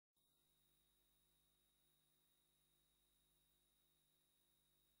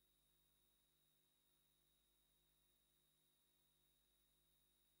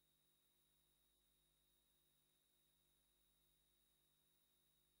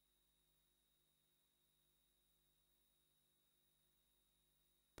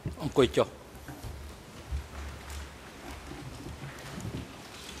អង្គុយចុះ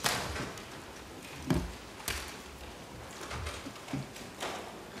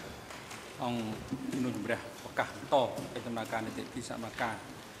អង្គជំនុំជម្រះប្រកាសបន្តពីដំណើរការនីតិវិធីសមាការ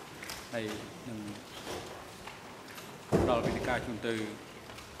ហើយនឹងដល់វិធានការជូនទៅ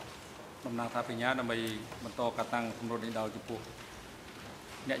ដំណើរថាបញ្ញាដើម្បីបន្តការតាំងគម្រោងនេះដល់ចំពោះ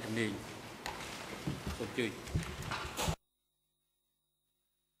អ្នកជំនាញសូមអញ្ជើញ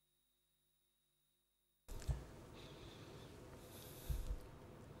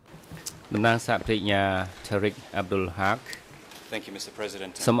តំណាងសហប្រតិញ្ញា Tariq Abdul Haq Thank you, Mr.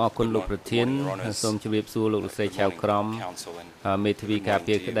 President. សូមអរគុណលោកប្រធានសូមជម្រាបសួរលោកលោកស្រីចៅក្រមមេធាវីការ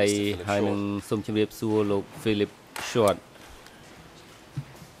ពារក្តីហើយនឹងសូមជម្រាបសួរលោក Philip Short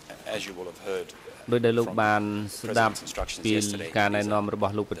As you will have heard ដោយដែលលោកបានស្ដាប់ពីការណែនាំរប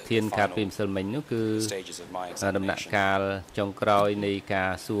ស់លោកប្រធានកាលពីម្សិលមិញនោះគឺដំណាក់កាលចុងក្រោយនៃការ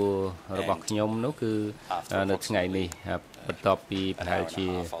សួររបស់ខ្ញុំនោះគឺនៅថ្ងៃនេះបន្ទាប់ពីប្រហែលជា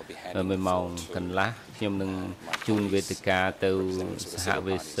1ម៉ោងកន្លះខ្ញុំនឹងជូនវេទិកាទៅ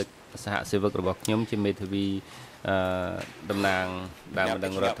សហសេវករបស់ខ្ញុំជាមេធាវីតំណាងដើមម្ដ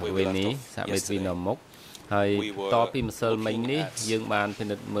ងរដ្ឋវិនីសហមេធាវីនៅមុខហើយតពីម្សិលមិញនេះយើងបានពិ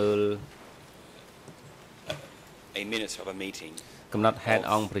និត្យមើលកំណត់ហេតុ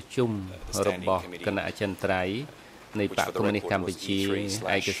អង្គប្រជុំរបស់គណៈអចិន្ត្រៃយ៍នៃបកកុម្មុយនីសកម្ពុជា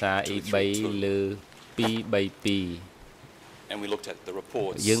ឯកសារ E3 លើ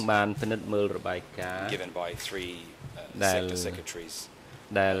232យើងបានពិនិត្យមើលរបាយការណ៍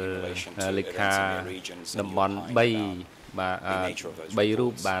ដែលលេខាតំបន់3រូ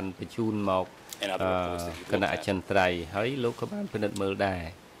បបានបញ្ជូនមកគណៈអចិន្ត្រៃយ៍ហើយលោកក៏បានពិនិត្យមើលដែរ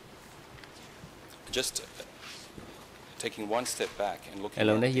taking one step back and looking ឥ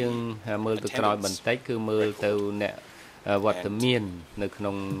ឡូវនេះយើងមើលទៅក្រោយបន្តិចគឺមើលទៅអ្នកវត្តមាននៅក្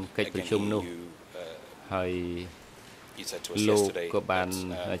នុងកិច្ចប្រជុំនោះហើយលោកក៏បាន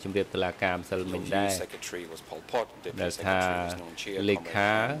ជម្រាបតុលាការម្សិលមិញដែរដែលថាលេ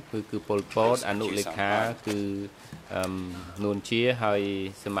ខាគឺប៉ុលពតអនុលេខាគឺនួនជាហើយ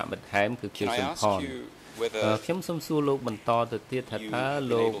សមមិត្តហែមគឺជាសំផនខ្ញុំសូមសួរលោកបន្តទៅទៀតថាតើ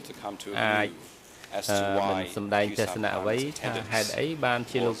លោកអាចមិនសម្ដែងទស្សនៈអ្វីថាហេតុអីបាន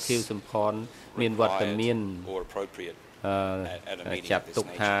ជាលោកខៀវសំផនមានវត្តមានចាត់ទុក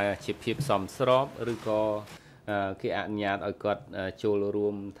ថាជាភាពសមស្របឬក៏គេអនុញ្ញាតឲ្យគាត់ចូលរួ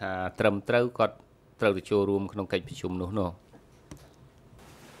មថាត្រឹមត្រូវគាត់ត្រូវទៅចូលរួមក្នុងកិច្ចប្រជុំនោះ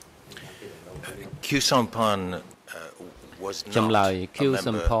ចម្លើយ Q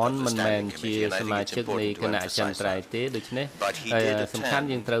សំផនមិនមែនជាសមាជិកនៃគណៈអចិន្ត្រៃយ៍ទេដូច្នេះសំខាន់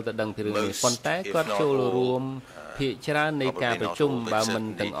យើងត្រូវតែដឹងពីរឿងនេះប៉ុន្តែគាត់ចូលរួមភាគច្រើននៃការប្រជុំបើមិន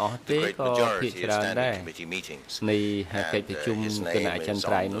ទាំងអស់ទេក៏ភាគច្រើនដែរនៃកិច្ចប្រជុំគណៈអចិន្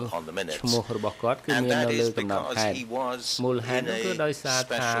ត្រៃយ៍នោះឈ្មោះរបស់គាត់គឺមាននៅលើកំណត់ហេតុមូលហេតុនោះគឺដោយសារ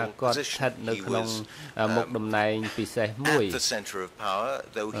ថាគាត់ស្ថិតនៅក្នុងមុខតំណែងពិសេសមួយ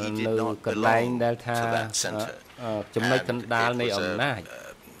នៅកន្លែងដែលថាចំណុចកណ្ដាលនៃអំណាច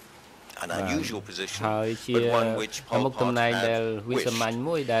ហើយជាមុខតំណែងដែលវិសាមញ្ញ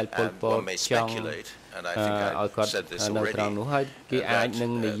មួយដែលពលពតចង់ឲ្យគាត់នៅត្រង់នោះហើយគេអាចនឹ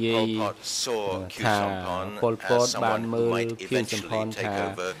ងនិយាយថាពលពតបានមើលគៀងសំផនថា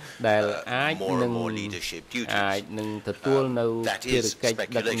ដែលអាចនឹងទទួលនៅភារកិច្ច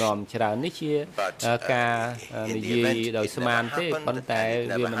ដឹកនាំច្រើននេះជាការនិយាយដោយស្មានទេប៉ុន្តែ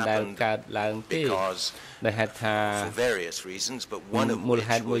វាមិនដែលកើតឡើងទេដែលហេតុថាមូល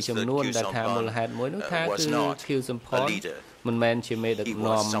ហេតុមួយចំនួនដែលថាមូលហេតុមួយនោះថាគឺខៀវសំផនមិនមែនជាមេដឹក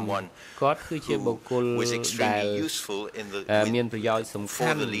នាំគាត់គឺជាបុគ្គលដែលមានប្រយោជន៍សំខា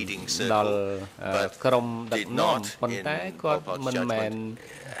ន់ដល់ក្រុមដឹកនាំប៉ុន្តែគាត់មិនមែន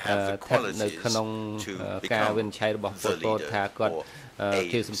ស្ថិតនៅក្នុងការវិនិច្ឆ័យរបស់ពលពតថាគាត់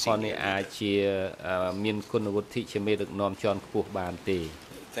ខៀវសំផននេះអាចជាមានគុណវុឌ្ឍិជាមេដឹកនាំជាន់ខ្ពស់បានទេ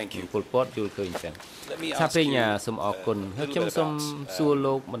ពលពតយល់ឃើញចឹងថាប្រញ្ញាសូមអរគុណហើយខ្ញុំសូមសួរ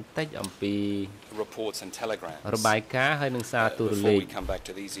លោកបន្តិចអំពីរបាយការណ៍ហើយនឹងសារទូរលេខ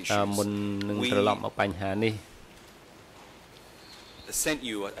មុននឹងត្រឡប់មកបញ្ហានេះ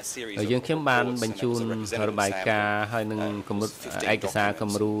យើងខ្ញុំបានបញ្ជូនរបាយការណ៍ហើយនឹងគំនិតឯកសារ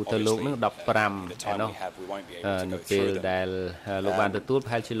គំរូទៅលោកនឹង15ឯណោះនៅពេលដែលលោកបានទទួលប្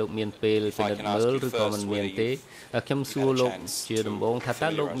រហែលជាលោកមានពេលពិនិត្យមើលឬក៏មិនមានទេខ្ញុំសួរលោកជាដំបូងថាតើ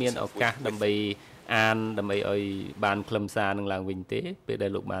លោកមានឱកាសដើម្បីអានដើម្បីឲ្យបានខ្លឹមសារនឹងឡើងវិញទេពេលដែ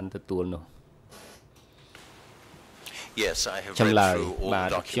លលោកបានទទួលនោះចម្លើយបាទ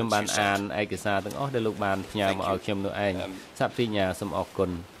ខ្ញុំបានអានឯកសារទាំងអស់ដែលលោកបានផ្ញើមកឲ្យខ្ញុំនោះឯងសហប្រញ្ញាសូមអរគុណ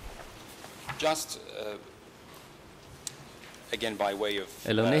again, by way of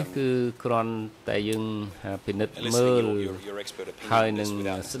ឥឡូវនេះគឺគ្រាន់តែយើងពិនិត្យមើល your expert ហើយ opinion នឹង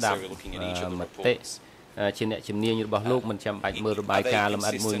without ស្ដាប់ necessarily looking at each of the មតិ reports. ជាអ្នកជំនាញរបស់លោកមិនចាំបាច់មើលរបាយការណ៍លម្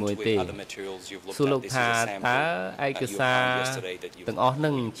អិតមួយទេសួរលោកថាតើឯកសារទាំងអស់នឹ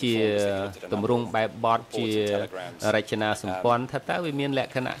ងជាទម្រង់បែបបទជារចនាសម្ព័ន្ធថាតើវាមានល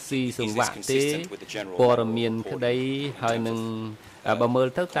ក្ខណៈស៊ីសង្វាក់ទេព័ត៌មានក្តីហើយនឹងបើមើល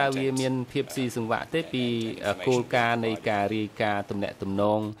ទៅតើវាមានភាពស៊ីសង្វាក់ទេពីគោលការណ៍នៃការរាយការណ៍ទំនាក់ទំន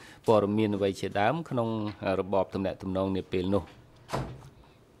ងព័ត៌មានអ្វីជាដើមក្នុងរបបទំនាក់ទំនងនាពេលនោះ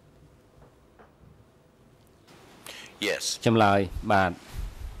Yes ចម្លើយបាទ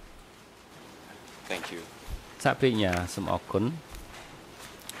Thank you សាព្រិញ្ញាសូមអរគុណ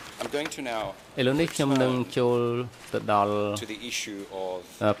I'm going to now ឥឡូវនេះខ្ញុំនឹងចូលទៅដល់ to the issue of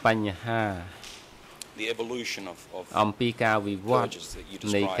បញ្ហា the evolution of អំពីការវិវត្ត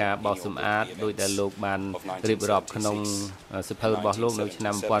នៃការបោសសម្អាតដោយដែលលោកបានរៀបរាប់ក្នុងសភៅរបស់លោកនៅឆ្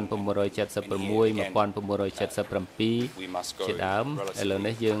នាំ1976 1977ជាដើមឥឡូវ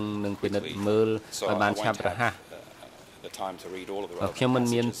នេះយើងនឹងពិនិត្យមើលឲ្យបានឆាប់រហ័សខ្ញុំមិន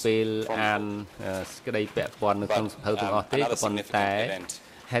មានពេលអានសេចក្តីពាក់ព័ន្ធនៅក្នុងសភៅទាំងអស់ទេក៏ប៉ុន្តែ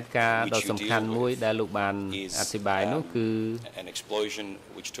ហេតុការណ៍ដ៏សំខាន់មួយដែលលោកបានអធិប្បាយនោះគឺ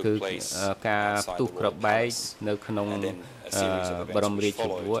ការផ្ទុះក្របបែកនៅក្នុងបរមរា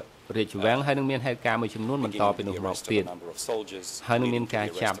ជវាំងហើយនឹងមានហេតុការណ៍មួយចំនួនបន្តពីនោះមកទៀតហើយនឹងមានការ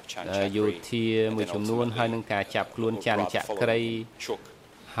ចាប់យោធាមួយចំនួនហើយនឹងការចាប់ខ្លួនច័ន្ទចក្រី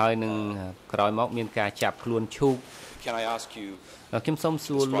ហើយនឹងក្រោយមកមានការចាប់ខ្លួនឈូកខ្ញុំសូម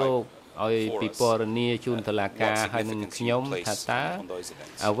សួរលោកឲ្យពិពណ៌នាជូនតុលាការហើយនឹងខ្ញុំថាតើ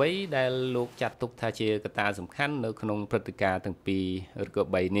អ្វីដែលលោកចាត់ទុកថាជាកត្តាសំខាន់នៅក្នុងព្រឹត្តិការណ៍ទាំងពីរឬក៏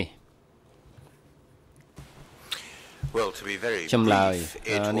3នេះចម្លើយ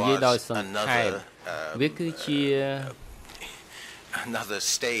និយាយដោយសង្ខេបវាគឺជា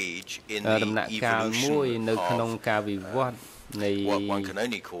ដំណាក់កាលមួយនៅក្នុងការវិវត្តនៃ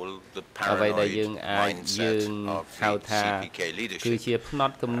អ្វីដែលយើងអាចយើងហៅថាគឺជាផ្ន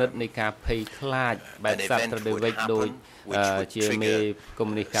ត់គំនិតនៃការភ័យខ្លាចបែបសត្វត្រដេវិចដូចជាមេកុម្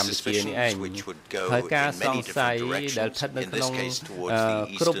មុយនីសកម្ពុជានេះឯងហើយការសង្ស័យដែលស្ថិតនៅក្នុង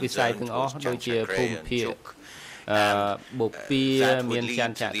គ្រប់វិស័យទាំងអស់ដូចជាភូមិភាគបុព្វាមានច័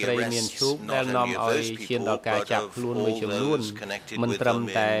ន្ទចក្រីមានឈូកដែលនាំឲ្យឈានដល់ការចាប់ខ្លួនមួយចំនួនមិនត្រឹម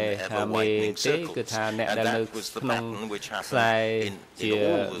តែមេទេគឺថាអ្នកដែលនៅក្នុងខ្សែជា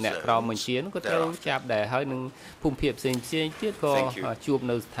អ្នកក្រមបញ្ជានោះក៏ត្រូវចាប់ដែរហើយនឹងភូមិភាគផ្សេងទៀតក៏ជួប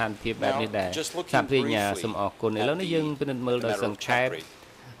នៅស្ថានភាពបែបនេះដែរសាព្រិញ្ញាសូមអរគុណឥឡូវនេះយើងពិនិត្យមើលដោយសង្ខេប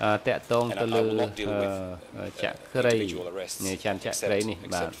តាក់ទងទៅលើចក្រីច័ន្ទចក្រីនេះ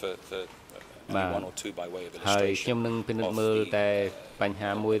បាទហើយខ្ញុំនឹងពិនិត្យមើលតែបញ្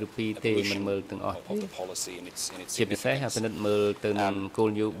ហាមួយឬពីរទេមិនមើលទាំងអស់ទេជាពិសេសពិនិត្យមើលទៅនឹងគោល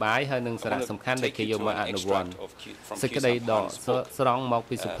នយោបាយហើយនឹងសារៈសំខាន់ដែលគេយកមកអនុវត្តសេចក្តីដកស្រង់មក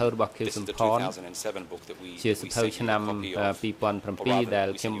ពីសភៅរបស់ខៀវសំផនជាសភៅឆ្នាំ2007ដែល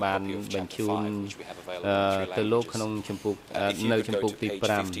ខ្ញុំបានបញ្ជូនទៅលោកក្នុងជំពូកនៅជំពូកទី5ឥ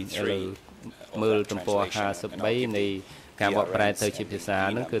ឡូវមើលទំព័រ53នៃការបកប្រែទៅជាភាសា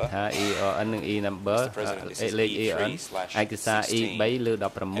ហ្នឹងគឺថា ERN និង E number លេខ ERN ឯកសារ E3 លើ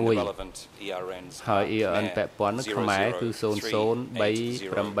16ហើយ ERN ពាក់ព័ន្ធនឹងខ្មែរគឺ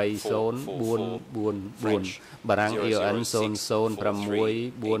00380444បារាំង ERN 00643877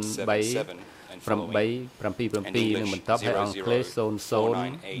និងបន្ទាប់ហើយអង់គ្លេស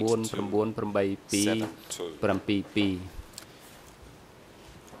00498272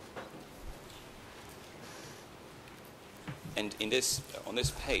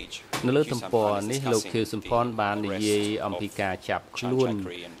 នៅលើទំព័រនេះលោកខៀវសំផនបាននិយាយអំពីការចាប់ខ្លួន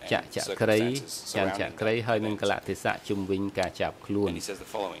ចក្រីច័ន្ទចក្រីហើយនឹងកលៈទេសៈជំវិញការចាប់ខ្លួន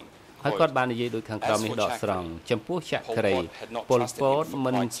ហើយគាត់បាននិយាយដូចខាងក្រោមនេះដកស្រង់ចំពោះចក្រីប៉ុលពត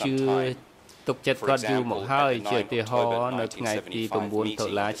មិនជឿទុកចិត្តគាត់យូរមកហើយជាឧទាហរណ៍នៅថ្ងៃទី9តុ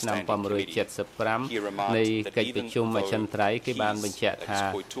លាឆ្នាំ1975នៃកិច្ចប្រជុំអចិន្ត្រៃយ៍គេបានបញ្ជាក់ថា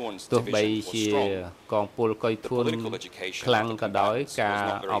ទោះបីជាកងពលកុយធួនខ្លាំងក៏ដោយការ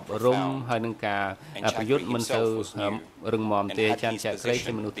អប់រំហើយនឹងការប្រយុទ្ធមិនទៅរឹងមាំទេច័ន្ទចក្រី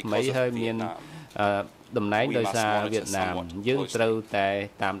ជាមនុស្សថ្មីហើយមានតំណែងដោយសារវៀតណាមយើងត្រូវតែ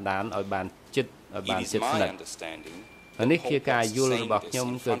តាមដានឲ្យបានជិតស្និទ្ធនេះជាការយល់របស់ខ្ញុំ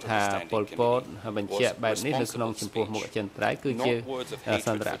គឺថាប៉ុលពតបញ្ជាក់បែបនេះនៅក្នុងចំពោះមុខអចិន្ត្រៃយ៍គឺជាស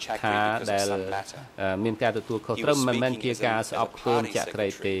ន្ទរកថាដែលមានការទទួលខុសត្រូវមិនមែនជាការស្អប់ខ្ពើមចក្រី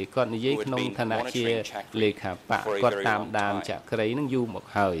ទេគាត់និយាយក្នុងឋានៈជាលេខាបកគាត់តាមដានចក្រីនឹងយូរមក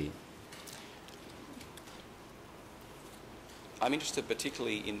ហើយ I'm interested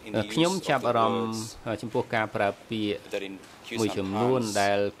particularly in the ខ្ញុំ use ចាប់ of អា the រម្មណ៍ words ចំពោះការប្រើពាក្យ that in Q មួយចំនួន Samphan's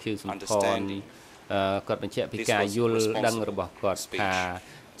ដែល Q សំផន understanding គាត់បញ្ជាក់ពីការយល់ដឹងរបស់គាត់ថា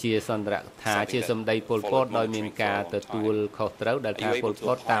ជាសន្ទរកថាជាសម្ដីពលពតដោយមានការទទួលខុសត្រូវដែលថាពលព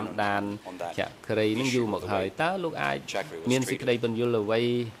តតាមដានចក្រីនឹងយូរមកហើយតើលោកអាចមានសេចក្តីបញ្យល់អ្វី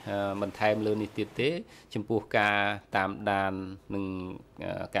បន្ថែមលើនេះទៀតទេចំពោះការតាមដាននិង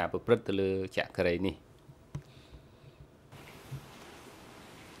ការប្រព្រឹត្តទៅលើចក្រីនេះ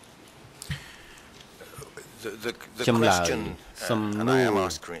The question, and I am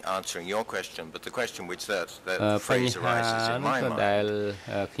answering your question, but the question which that phrase arises in my mind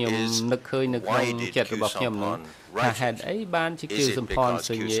is why did Q Samphan write it? Is it because Q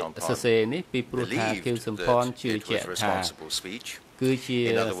Samphan believed that it was responsible speech? គឺជា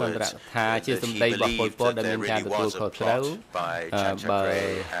សន្ទរកថាជាសម្ដីរបស់ពលពតដែលមានការទទួលខុសត្រូវបើ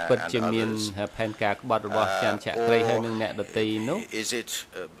ពិតជាមានផែនការក្បត់របស់ចាន់ចក្រីហើយនឹងអ្នកដទៃនោះ Is it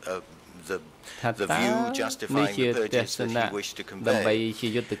the view justifying the purges that he wished to convey? ដើម្បីជា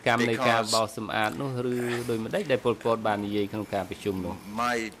យុទ្ធកម្មនៃការបោសសម្អាតនោះឬដោយម្ដេចដែលពលពតបាននិយាយក្នុងការប្រជុំនោះ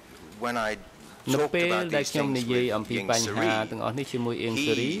When I នៅ talked ពេល about ដែល these ខ្ញុំ things និយាយ with អំពី Ieng បញ្ហា Seri, ទាំងអស់នេះជាមួយអៀង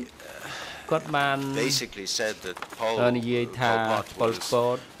សេរីគាត់បាន basically said that Pol និយាយថា Pot ពល was ព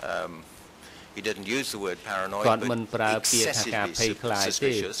ត he didn't use the word paranoid, គាត់ but មិនប្រើពាក្យថាការភ័យខ្លាច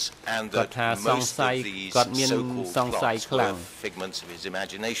ទេ suspicious, and គាត់ that ថាសង្ most ស័យ of these គាត់មាន so-called សង្ស័យ plots ខ្លាំង were figments of his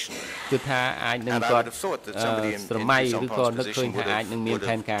imagination. គឺថាអាចនឹង And I គា would ត់ have thought that somebody in ស្រមៃឬក៏ Samphan's នឹកឃើញ position ថាអាចនឹងមាន would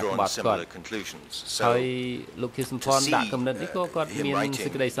ផែន have ការក្ប drawn ត់គាត់ similar conclusions. ហើយ So លោកជាសម្ផនដាក់កំណត់នេះក៏គាត់មានសេ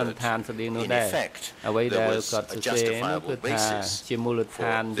ចក្តីសន្និដ្ឋានស្តីនោះដែរអ្វីដែលគាត់សរសេរនោះគឺថាជាមូលដ្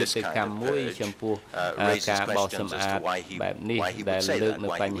ឋានយុទ្ធកម្មមួយចំពោះការបោសសម្អាតបែបនេះដែលលើកនៅ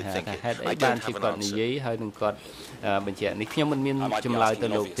បញ្ហាថាហេតុអីបានជាគាត់និយាយហើយនឹងគាត់បញ្ជាក់នេះខ្ញុំមិនមានចម្លើយទៅ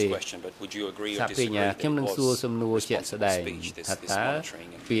លោកទេសាភិញ្ញាខ្ញុំនឹងសួរសំណួរជាក់ស្ដែងថាតើ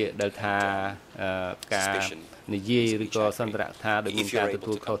ពាក្យដែលថាការនិយាយឬក៏សន្ទរកថាដោយមានការទ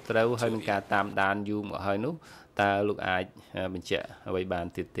ទួលខុសត្រូវហើយនឹងការតាមដានយូរមកហើយនោះតើលោកអាចបញ្ជាក់អ្វីបាន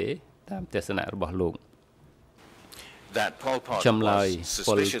ទៀតទេតាមទស្សនៈរបស់លោក that Pol Pot ចម្លើយ was ព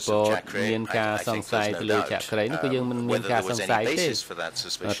ល suspicious ព of ត Jack Cray. មានការ I ស think ង្ស័យ there's ទៅ no លើ doubt ចាក់ក្រៃនោះគឺយើងមិនមាន whether ការ there ស was ង្ស័យ any ទេ basis for that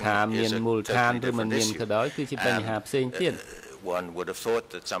suspicion ថាមាន is a មូលដ្ឋាន totally ឬមិន different មាន issue. ក៏ដោយគឺជាបញ្ហាផ្សេងទៀត One would have thought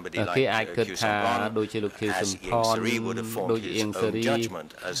that somebody គេ like អាចគិត Q ថា Samphan, ដូចជាលោកខៀវ as សំផ Ieng ន Seri would have ដូច formed អៀង his សេ own រី judgment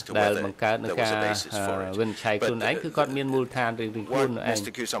as to ដែល whether បង្កើតនៅ there កា was រ a basis for it. វិនិច្ឆ័យខ្លួនឯងគឺគាត់មានមូលដ្ឋានរៀងៗខ្លួន What ឯង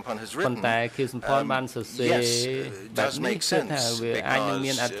Mr. Q Samphan has ប៉ុ written ន្តែខៀវសំផនបានសរសេរ yes, បែប does នេះ make គឺថា sense វាអាចនឹង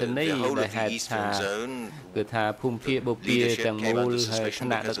មានអ because ត្ថន័យ the whole ដែល of ហេ the តុថា Eastern Zone គឺថាភូមិភាគបូព៌ាទាំងមូលហើយឋា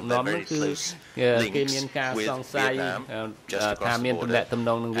នៈដឹកនាំនោះគឺគេមានការសង្ស័យថាមានទំនាក់ទំន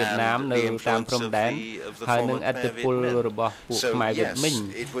ងនឹងវៀតណាមនៅតាមព្រំដែនហើយនឹងឥទ្ធិពលរបស់ពួកខ្មែរវៀតមិញ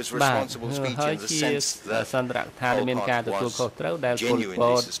បាទហើយជាសន្ទរកថាមានការទទួលខុសត្រូវដែលពលព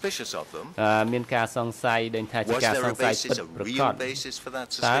តមានការសង្ស័យដែលថាជាការសង្ស័យពិតប្រាកដ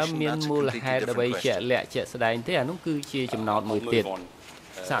តើមានមូលហេតុអ្វីជាក់លាក់ជាក់ស្ដែងទេអានោះគឺជាចំណោទមួយទៀត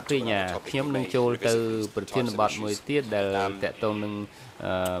សាភិញ្ញាខ្ញុំនឹងចូលទៅប្រធានបទមួយទៀតដែលតកតងនឹង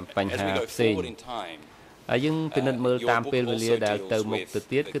បញ្ហាផ្សេងហើយយើងពិនិត្យមើលតាមពេលវេលាដែលទៅមុខទៅ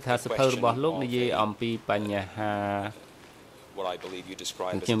ទៀតគឺថាសភៅរបស់លោកនិយាយអំពីបញ្ហា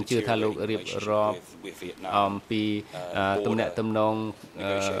ខ្ញុំជឿថាលោករៀបរាប់អំពីទំនាក់ទំនង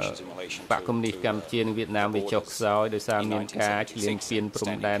បកគមនីកម្ពុជានិងវៀតណាមវាចុះខ្សោយដោយសារមានការឈ្លានពានព្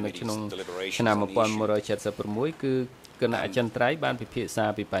រំដែននៅក្នុងឆ្នាំ1976គឺគណៈអចិន្ត្រៃយ៍បានពិភាក្សា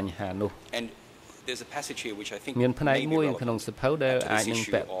ពីបញ្ហានោះមានផ្នែកមួយក្នុងសភៅដែលអាចនឹង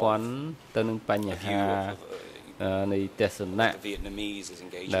ពាក់ព័ន្ធទៅនឹងបញ្ហានៃទស្សនៈ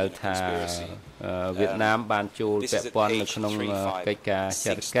ដែលថាវៀតណាមបានចូលពាក់ព័ន្ធនៅក្នុងកិច្ចការច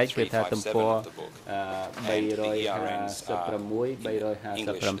រកិច្ចគឺថាទំព័រ356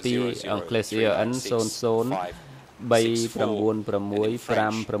 357អង់គ្លេស ERN 00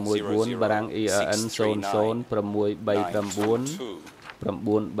 396564 បារាំង ERN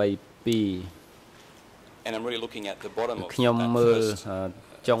 00639932ខ្ញុំមើល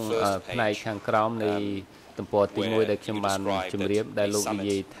ចុងផ្នែកខាងក្រោមនៃទំព័រទី1ដែលខ្ញុំបានជម្រាបដែលលោកនិ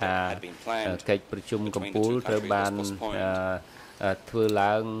យាយថាកិច្ចប្រជុំកំពូលត្រូវបានធ្វើ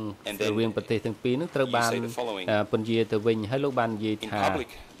ឡើងរវាងប្រទេសទាំងពីរនោះត្រូវបានពន្យាទៅវិញហើយលោកបាននិយាយថា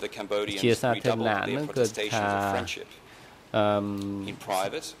ជាសាធារណៈនឹងគឺថា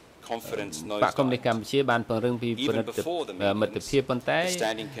confidence បកគមនេះកម្ពុជាបានពង្រឹងពីមិត្តភាពប៉ុន្តែ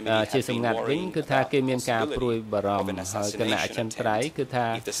ជាសម្ងាត់វិញគឺថាគេមានការព្រួយបារម្ភហើយគណៈអចិន្ត្រៃយ៍គឺថា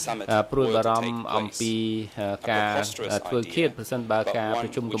ព្រួយបារម្ភអំពីការធ្វើឃាតប្រសិនបើការប្រ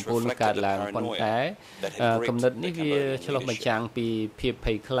ជុំកំពូលនេះកើតឡើងប៉ុន្តែគំនិតនេះវាឆ្លុះបញ្ចាំងពីភាព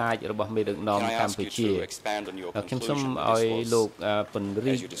ភ័យខ្លាចរបស់មេដឹកនាំកម្ពុជាខ្ញុំសូមឲ្យលោកពង្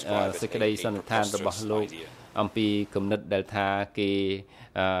រីកសេចក្តីសន្និដ្ឋានរបស់លោកអំពីគំនិតដែលថាគេ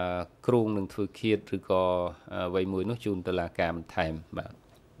គ្រោងនឹងធ្វើឃាតឬក៏អ្វីមួយនោះជូនតុលាការបន្ថែមបាទ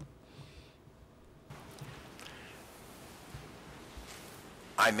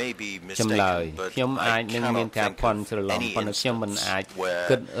ចម្លើយខ្ញុំអាចនឹងមានការភ័ន្តច្រឡំប៉ុន្តែខ្ញុំមិនអាច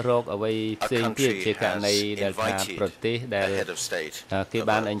គិតរកអ្វីផ្សេងទៀតជាករណីដែលថាប្រទេសដែលគេ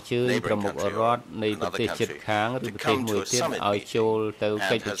បានអញ្ជើញប្រមុខរដ្ឋនៃប្រទេសជិតខាងឬប្រទេសមួយទៀតឲ្យចូលទៅ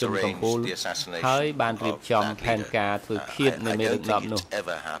កិច្ចប្រជុំកំពូលហើយបានរៀបចំផែនការធ្វើឃាតនៃមេដឹកនាំនោះ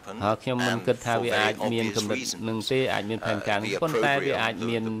ហើយខ្ញុំមិនគិតថាវាអាចមានកម្រិតនឹងទេអាចមានផែនការនេះប៉ុន្តែវាអាច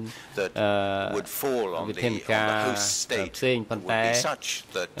មានវិធានការផ្សេងប៉ុន្តែ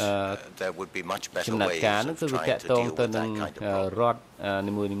ចំណាត់ការនោះគឺវាតកតងទៅនឹងរដ្ឋ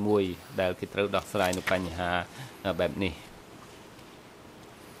នីមួយៗដែលគេត្រូវដោះស្រាយនៅបញ្ហាបែបនេះ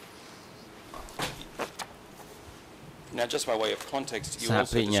Now just by way of context you សហ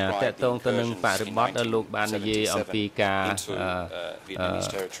also ប្រញ្ញាតកតងទៅនឹងបរិបទដែលលោកបាននិយាយអំពីការ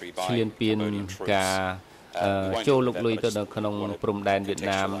ឈ្លានពានការចូលលុកលុយទៅនៅក្នុងព្រំដែនវៀត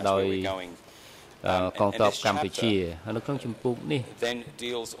ណាមដោយកងទ័ពកម្ពុជានៅក្នុងជំពូកនេះ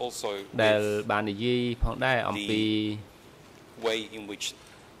ដែលបាននិយាយផងដែរអំពី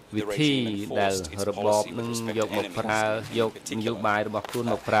វិធីដែលរបបនឹងយកមកប្រើយកនយោបាយរបស់ខ្លួន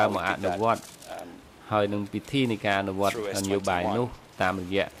មកប្រើមកអនុវត្តហើយនឹងពិធីនៃការអនុវត្តនយោបាយនោះតាមរ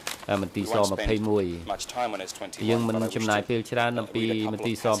យៈមន្ទីរស21យើងមិនចំណាយពេលច្រើនអំពីមន្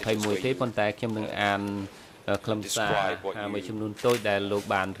ទីរស21ទេប៉ុន្តែខ្ញុំនឹងអាន ខ្លឹមសារមួយចំនួនតូចដែលលោក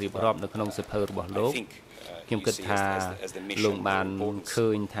បានរៀបរាប់នៅក្នុងសៀវភៅរបស់លោកខ្ញុំគិតថាលោកបានឃើ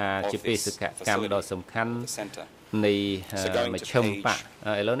ញថាជាបេសកកម្មដ៏សំខាន់នៃមជ្ឈិមបក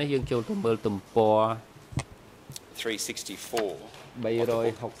ឥឡូវនេះយើងចូលទៅមើលទំព័រ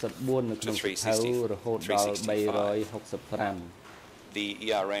 364 នៅក្នុងសៀវភៅរហូតដល់ 365 The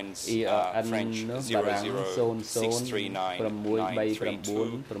ERNs French បារាំង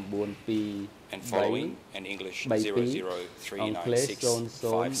 00 and following and English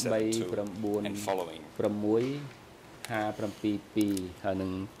 00396572 and following ហើយនឹ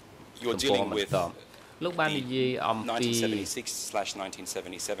ង You're dealing with លោកបាននិយាយអំពី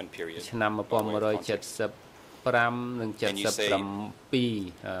 1976/1977 period ឆ្នាំ1975និង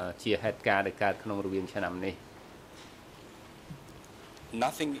77ជាហេតុការណ៍ដែលកើតក្នុងរវាងឆ្នាំនេះ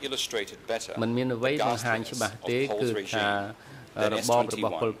Nothing illustrated better មិនមានអ្វីបង្ហាញច្បាស់ទេគឺថារបបរប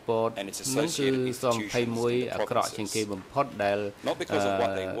ស់ប៉ុលពតនឹងគឺសម21អាក្រក់ជាងគេបំផុតដែល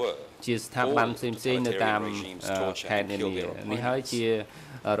ជាស្ថាប័នផ្សេងៗនៅតាមខេត្តនានានេះហើយជា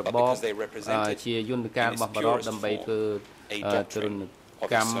របបជាយន្តការរបស់បរតដើម្បីធ្វើទរណ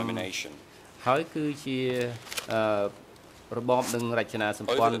កម្មហើយគឺជារបបនឹងរចនាសម្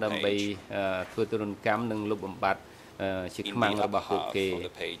ព័ន្ធដើម្បីធ្វើទរណកម្មនិងលុបបំបាត់ជាខ្មាំងរបស់ពួកគេ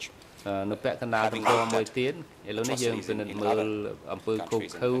នៅពាក់កណ្ដាលទំព័រមួយទៀតឥឡូវនេះយើងពិនិត្យមើលអំពើឃោ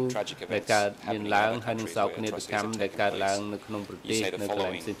ឃៅដែលកើតមានឡើងហើយនឹងសោកនាដកម្មដែលកើតឡើងនៅក្នុងប្រទេសនៅកន្លែ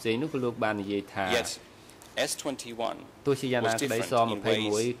ងផ្សេងៗនោះក៏លោកបាននិយាយថា S21 ទោះជាយ៉ាងណាក្តីស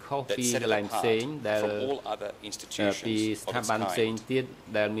21ខុសពីកន្លែងផ្សេងដែលពីស្ថាប័នផ្សេងទៀត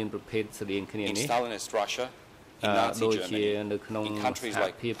ដែលមានប្រភេទស្តៀងគ្នានេះដូចជានៅក្នុងសហ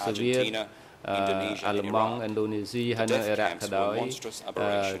ភាពសូវៀតអាល្លឺម៉ង់ឥណ្ឌូនេស៊ីហើយនៅអ៊ីរ៉ាក់ក៏ដោយ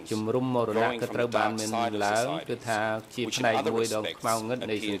ជំរុំមរណៈក៏ត្រូវបានមានឡើងគឺថាជាផ្នែកមួយដ៏ខ្មៅងឹត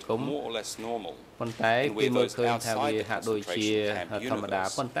នៃសង្គមប៉ុន្តែគេមើលឃើញថាវាហាក់ដូចជាធម្មតា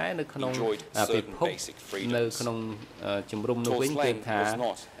ប៉ុន្តែនៅក្នុងពិភពនៅក្នុងជំរុំនោះវិញគឺថា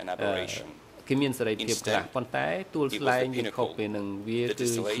គេមានសេរីភាពខ្លះប៉ុន្តែទួលស្លែងវាខុសពីនឹងវាគឺ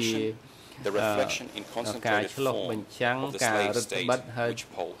ជាការឆ្លុះបញ្ចាំងការរឹតបន្តឹងហើយ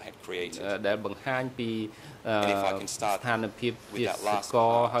ដែលបង្ហាញពីស្ថានភាពជាសក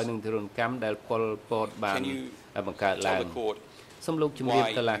លហើយនឹងទរណកម្មដែលពលពតបានបង្កើតឡើងសូមលោកជំរាប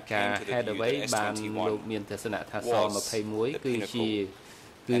តុលាការហេតុអ្វីបានលោកមានទស្សនៈថាស21គឺ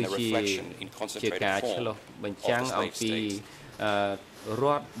ជាការឆ្លុះបញ្ចាំងអំពីរ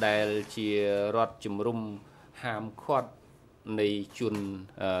ដ្ឋដែលជារដ្ឋជំរុំហាមឃាត់នៃជន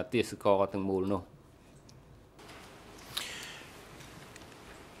ទេសកលទាំងមូលនោះ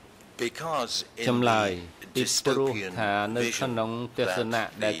because ចម្លើយ in ពី the ព្រោះ dystopian ថានៅក្នុង vision ទស្សនៈ that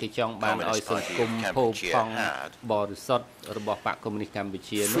ដែលគេចង់បានឲ្យ the សង្គម Communist ផូរ Party of ផង់ Cambodia had បរិសុទ្ធរបស់បកកុម្មុយនីសកម្ពុ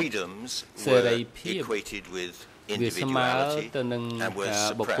ជានោះ freedoms សេ were រីភាព equated with វាស្មើ individuality ទៅនឹង and were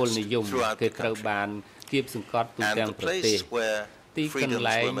បុគ្គលនិយម suppressed throughout គេ the ត្រូវ country. បានគៀបសង្កត់ទូទាំង And the ប្រទេស place where ទីក freedoms ន្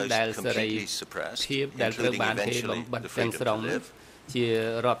លែង were most ដែលសេរី completely suppressed, ភាពដែលត្រូវ including បានគេបំ eventually បិទ the ទាំង freedom ស្រុង to live, ជា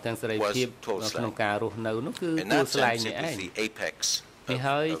រាប់ទាំងសេរីភាព was ក្នុងការរស់នៅនោះគឺ in ទួល that ស្លែង sense នេះ it ឯ was ង the apex នេះ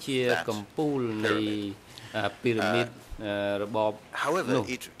ហើយ of ជា that កំពូលនៃពីរ៉ាមីតរបប However, នោះ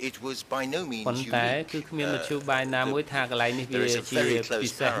it was by no ប៉ុ means ន្តែគឺ unique. គ្មានមធ្យោបាយណាមួយថាកន្លែងនេះវា There is a ជា very ពិ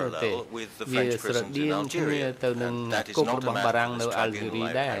close សេសនោះទេ parallel with the វា French ស្រ prisons ដៀ in ងគ្នា Algeria. ទៅនឹង And that is គុក not រ a របស់បារាំង matter នៅ of អា this ល់ហ្គេរី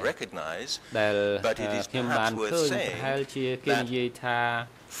tribunal ដែរ I recognize, ដែល but it is ខ្ញុំបាន perhaps ឃើ worth ញប្រហែល saying ជាគេនិយាយថា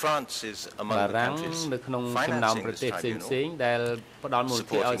France is បា among the រាំង countries នៅក្នុងចំណោម financing ប្រ this ទេសផ្ tribunal. សេងៗដែលផ្ដល់មូលនិ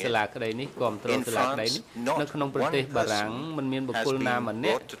ធិឲ្យសាលាក្តីនេះគ្រប់គ្រងសាលាក្តីនេះនៅក្នុងប្រទេសបារាំងមិនមានបុគ្គ has លណា been ម្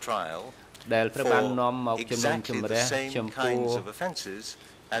នាក់ brought to trial ដែលត្រូវបាននាំមក for ជំនុំ exactly ជម្រះ the same ចំពោះ kinds of offences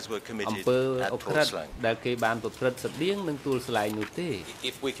as were អំ committed ពើ at អក្រិត Tuol Sleng. ដែលគេបានប្រព្រឹត្តស្តៀងនឹងទួលស្លែងនោះទេ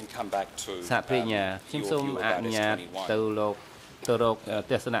If we can come back to សហប្រញ្ញាខ្ញុំ your សូម view អ about នុញ្ញាត S21. ទៅលោកទៅរក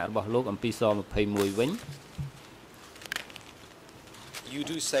ទស្សនៈរបស់លោកអំពីស21វិញ You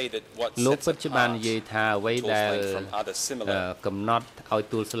do say that what លោក sets ពិតជាបាន apart និយាយថាអ្វីដែល Tuol Sleng from other similar កំណត់ឲ្យ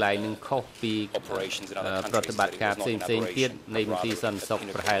ទួលស្លែងនឹងខុសពី operations in other ប្រ countries តិបត្តិការ that it ផ្ was សេ not ង an ៗទៀត operation, នៃម but ន្ទីរ rather សន្តិសុខ a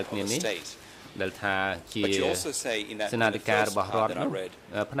ប្រហែលគ្នា pinnacle of នេះ the state. ដែលថាជា But you also say in that សេ in នា the ធិការ first របស់ part រដ្ឋ that I នោះ read,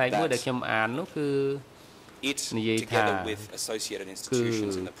 ផ្នែកមួយដែលខ្ញុំអាននោះគឺ itនិយាយថា together with associated គឺ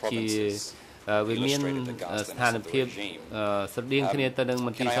institutions in the ជា provinces វាមាន illustrated the ស្ ghastliness ថាន of the ភាព regime. ស្រដៀងគ្នាទៅនឹងម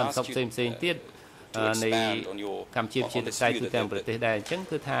ន្ទីរ Can I សន្តិសុខ ask ផ្ you សេងៗទៀត to នៃ expand on your កម្ពុជា on ជា this ខ្សែ view ទូ that ទាំងប្រទេសដែរអញ្ចឹង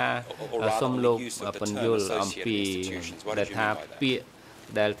គឺថា or rather សូម the លោក use of the ពន្ term យល់អំពី associated institutions. What ដែល did you ថា mean by that? ពាក្យ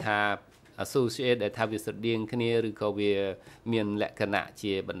ដែលថា associate ដែលថាវាស្រដៀងគ្នាឬក៏វាមានលក្ខណៈ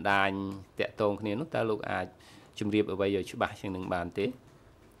ជាបណ្ដាញតាក់ទងគ្នានោះតើលោកអាចជម្រាបអ្វីឲ្យច្បាស់ជាងនឹងបានទេ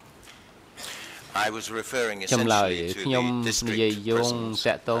I was referring ចម្លើយ essentially to ខ្ញុំ the និយាយ district យោង prisons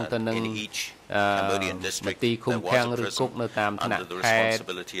តាក់ទងទៅនឹង in each Cambodian ម district ន្ទីរឃុំ there ឃាំង was a ឬគុក prison នៅតាមថ្នាក់ under the ខេត្ត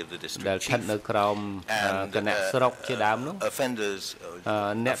responsibility of the ដែល district ស្ថិត chief នៅក្រោមគណៈស្រុកជាដើមនោះ offenders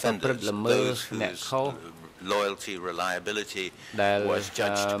អ្នកប្រព្រឹត្តល្មើស those អ្នក whose ខុស loyalty reliability ដែល was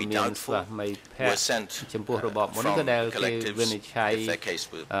judged to be មានស្ doubtful វាមីភ័ were ក្រ sent ចំពោះរបបមុនក៏ from ដែលគេ collectives វិនិច្ឆ័យ if their case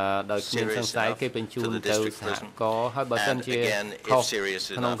was ដោយគ្មានសង្ស័យ serious គេបញ្ជូន enough to the ទៅ district សហ prison. គរណ៍ហើយបើសិន And ជា again, if ខុស serious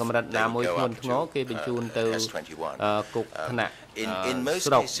ក្នុង enough, កម្រិត they ណា would មួយ go ធ្ង up ន់ធ្ងរ to គេបញ្ជូនទៅ S21. គុកថ្នាក់ In most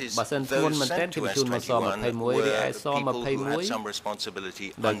ស្រុក cases, បើសិនធ្ងន់មែន those ទែន sent គេ to បញ្ជូនមកស S21 21រីឯ were ស people who had 21 some responsibility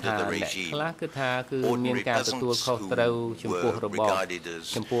ដែល under ថា the អ្នក regime. ខ្លះគឺថាគឺមាន Ordinary ការទទួល peasants ខុសត្រូវចំពោះ who រប were ប regarded as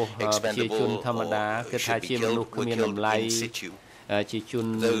ចំពោះប្រជាជន expendable ធម្មតា or គឺថា should be ជាមនុស្ស killed គ្មាន were តម្លៃ killed in situ. ជាជន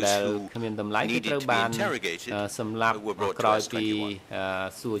Those ដែល who គ្មានតម្លៃគឺ needed ត្រូវ to be បាន interrogated សម្លាប់ were brought to ក្រោយ S21. ពី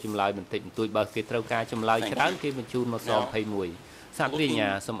សួរចម្លើយបន្តិចបន្តួចបើគេត្រូវការចម្លើយ Thank ច្រើន you. គេបញ្ជូនមកស Now, 21សាស្ត្រាចា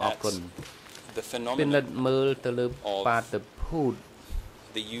រ្យសូមអរគុណ The ពិនិត្ phenomenon យមើលទៅលើ of បាតុភូត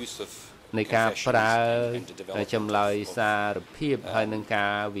the use of នៃការប្រើ confessions and the development ចម្លើយ of សារភាពហើយនឹងកា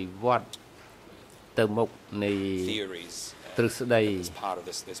រវិវត្តទៅមុខនៃ theories ទ្រឹស្ដី as part of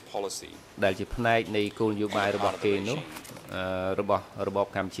this policy. ដែលជាផ្នែកនៃគោលនយោបាយរបស់គេនោះរបស់របប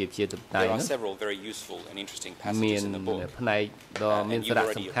កម្ពុជាជាតបតៃ There are នោះ several very useful and interesting មាន passages in the book. ផ្នែកដ៏មានសារៈ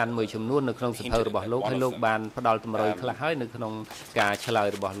សំខាន់មួយចំនួននៅក្នុងសៀវភៅរបស់លោកហើយលោកបានផ្ដល់តម្រុយខ្លះហើយនៅក្នុងការឆ្លើយ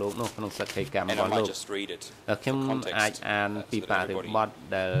របស់លោកនោះក្នុងសក្ខីកម្ម And រ I ស់លោក might just read it ខ្ញុំ for context, អាចអានពី so ប that រិ everybody បទ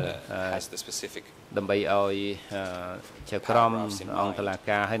ដែល has the specific ដើម្បីឲ្យជាក្រុមអង្គតុលា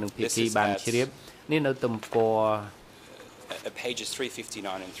ការហើយនឹងភាគីបានជ្រាបនេះនៅទំព័រ pages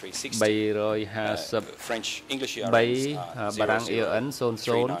 359 and 360. 350 French English 3 បារាំង EON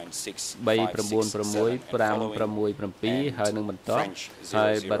 00396567ហើយនឹងបន្តហើ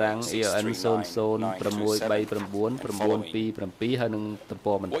យបារាំង EON 0063999227ហើយនឹងទំ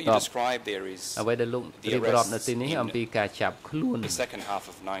ព័របន្ត What you describe there is អ្វីដែលលោករៀបរាប់នៅទីនេះអំពីការចាប់ខ្លួន the second half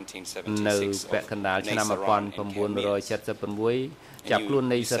of នៅ 1976 ពាក់កណ្ដាលឆ្នាំ of Nasaran and Kelmis. 1976 ចាប់ខ្លួន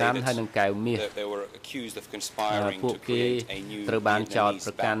នៃសារ៉ាន់ហើយនឹងកែវមាស They were accused of conspiring ពួក to គេ create a new ត្រូវបានចោទ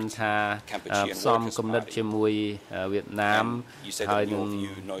ប្រកាន់ Vietnamese ថាផ្សំគំនិតជាមួយវៀតណាម You said ហើយ that នឹង your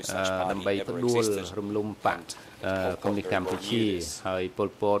view no such party ដើម្បី ever ផ្ដួល existed. រំលំបកកុម្មុយនីសកម្ពុជាហើយប៉ុល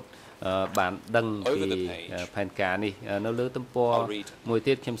ពតបានដឹងពី Over the page, ផែនការនេះនៅលើទំព័រ I'll read មួយ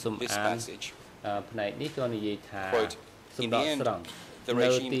ទៀតខ្ញុំសូម this អាន passage. ផ្នែកនេះក៏និយាយថា Quote, សំ "In ដ the ក end, ស្រង់ the នៅ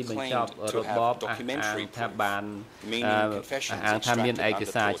regime ទីបញ្ចប់ claimed រ to ប have បអះអាង documentary ថា proof, បាន meaning confessions អាងថាមាន extracted ឯក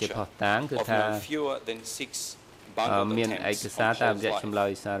សារ under ជា torture ផុសតាងគឺ of ថា no fewer than 6 មានឯកសារតាមរយៈចម្លើ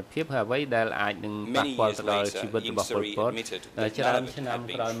យសារភាពហើយអ្វីដែលអាចនឹងប៉ះពាល់ទៅដល់ជីវិតរបស់ពលពតច្រើនឆ្នាំ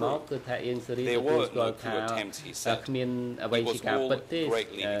ក្រោយមកគឺថាអៀងសេរីទទួលស្គាល់ថាគ្មានអ្វីជាការពិតទេ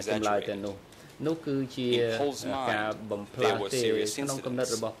ចម្លើយទៅនោះគឺជាការបំផ្លាស់ទេក្នុងគំនិត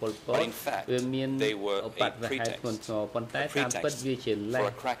របស់ពលពតវាមានឧបទ្ទវហេតុធ្ងន់ធ្ងរប៉ុន្តែតាមពិតវាជាលេស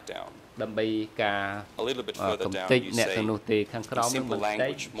ដើម្បីការកំទេចអ្នកទាំងនោះទេខាងក្រោមនឹងបន្តិ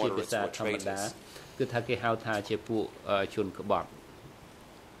ចជាភាសាធម្មតាគឺថាគេហៅថាជាពួកជនក្បត់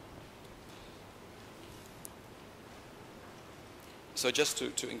So just to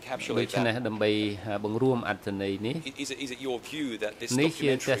encapsulate that, is it your view that this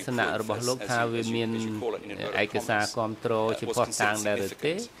documentary proof, as you call it in inverted commas, was considered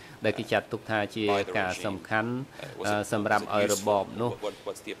significant by the regime?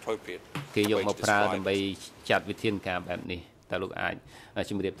 What's the appropriate way to describe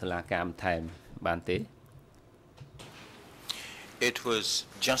it? It was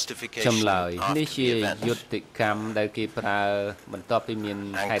ចម្លើយ justification នេះ after ជា the event. យុទ្ធកម្មដែលគេប្រើបន្ទាប់ពីមាន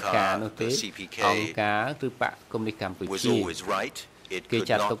ហេតុការណ៍នោះទេ CPK អង្គការឬបកកុម្មុយនីសកម្ពុ was ជា always right. It គេ could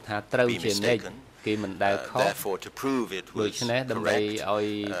ចាត់ទុក not ថាត្រូវ be ជានិច្ច mistaken. គេមិនដែលខុស Therefore, to prove it ដូ was ច្នេះដើម្បី correct, ឲ្យ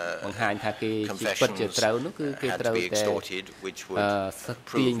បង្ហាញថាគេជាពិតជាត្រូវនោះគឺគេ had ត្រូវ to be តែ extorted, which would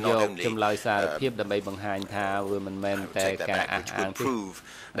ទាញ prove យ not ក only ចម្លើយសារភាពដើម្បីបង្ហាញថាវាមិនមែនតែ take that ការ back, អះ which អាង would ទេ prove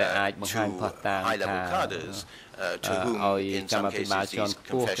ដែលអាចបង្ហាញផុសតាង high-level ថា cadres to whom, ឲ្យ in កម្មា some ភិបាល cases, ជាន់ these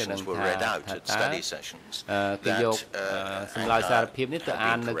ខ្ពស់គេនឹង confessions were ថា read out ថា at តើ study sessions. គេយកសម្លើយសារភាពនេះទៅ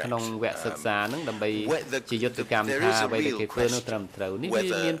អាននៅក្នុងវគ្គសិក្សាហ្នឹងដើម្បីជាយុទ្ធកម្មថាអ្វីដែលគេធ្វើនោះត្រឹមត្រូវនេះវា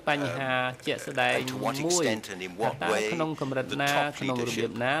មានបញ្ហាជាក់ស្ដែងមួយថាតើក្នុងកម្រិតណាក្នុងរបៀ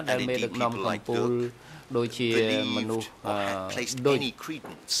បណាដែលមេដឹកនាំកម្ពុជាដូចជាមនុស្សដូច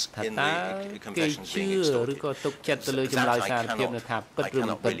ថាតើគេជឿឬក៏ទុកចិត្តទៅលើចម្លើយសារភាពនៅថាពិតឬ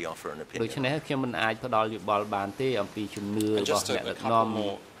មិនពិតដូច្នេះខ្ញុំមិនអាចផ្ដល់យោបល់បានទេអំពីជំនឿរបស់អ្នកដឹកនាំ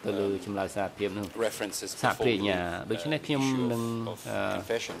ទៅលើចម្លើយសារភាពនោះសហប្រញ្ញាដូច្នេះខ្ញុំនឹង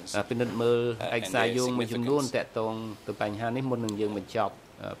ពិនិត្យមើលឯកសារយោងមួយចំនួនតាក់ទងទៅបញ្ហានេះមុននឹងយើងបញ្ចប់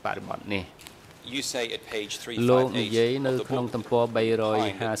បរិបទនេះ You say at page លោកនិយាយ 358 នៅ of the ក្នុង book, ទំព័រ358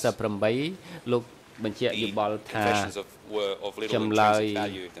លោកបញ្ជាក់យោបល់ថា confessions were of little ចម្លើយ intrinsic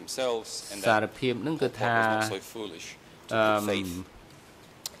value themselves, and សារ that ភាពនឹងគឺ Pol ថា Pot was not so foolish to put faith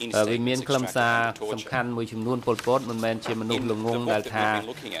in វាមាន statements ខ្លឹមសារ extracted from សំខាន់ torture. មួយចំនួនពលពតមិនមែនជាមនុស្សល្ងងដែលថា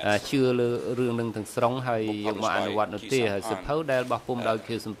ជឿលើរឿងនឹងទាំងស្រុងហើយយកមកអនុវត្តនោះទេហើយសភៅដែលបោះពុម្ពដោយ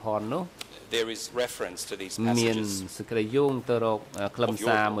ខៀវសំផននោះ There is reference to these មាន passages. សេចក្តីយោងទៅរកខ្លឹម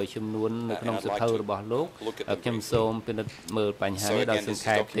សារមួយចំនួននៅក្នុងសភៅរបស់លោកខ្ញុំសូមពិនិត្យមើលបញ្ហានេះដោយសង្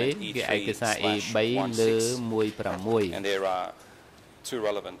ខេបទេគឺឯកសារ A3 លើ And there are two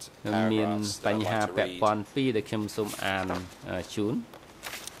relevant មាន paragraphs that បញ្ហា I want to ពាក់ read. ព័ន្ធពីរដែលខ្ញុំសូមអានជូន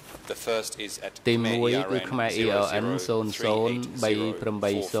The first is at ទី Khmer 1គឺ ERNខ្មែរ ERN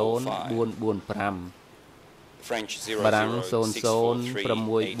 00380455 French Barang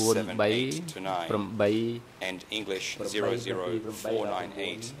 00643829 and English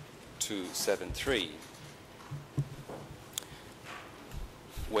 00498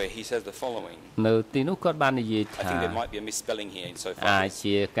 where he says the following. នៅទីនោះគាត់បាននិយាយ I ថា think there might be a misspelling here insofar អាច as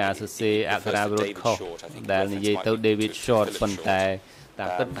ជាការសរសេរអក្ខរាវិរុទ្ធខុសដែលនិយាយទៅ David Short ប៉ុន្តែតាម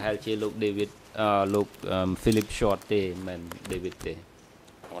ពិតប្រហែលជាលោក David លោក Philip Short ទេមិន David ទេ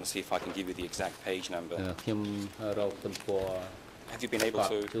I want to see if I can give you the exact page number. ខ្ញុំរកទំព័រ Have you been able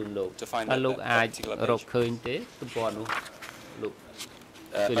ជូនលោក to find តើ that លោកអាច particular រក page? ឃើញទេទំព័រនោះលោក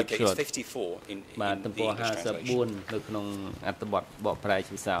Philip Okay, Short. it's 54 in បាទ the ទំព័រ English translation. 54នៅក្នុងអត្ថបទបកប្រែ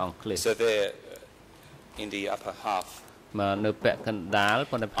ជាភាសាអង់គ្លេស So there, in the upper half, មកនៅពាក់កណ្ដាល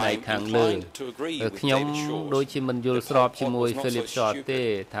ប៉ុន្តែផ្នែក I'm ខាងលើ inclined to agree with ខ្ញុំ David Short ដូចជាមិនយល់ស្របជាមួយ that Pol Pot was not Philip so Short ទេ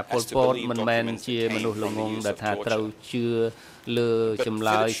stupid ថាពល as to ពត believe មិនមែន documents ជាមនុស្ស came ល្ from ង the ង use ដែល of ថាត្រូវ torture. ជឿលើចម្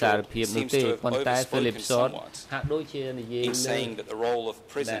លើយ Philip សារ Short ភាពនោះ seems ទេ to have ប៉ុន្តែ overspoken Philip Short somewhat ហាក់ដូចជានិយាយ in លើ saying that the role of ដែល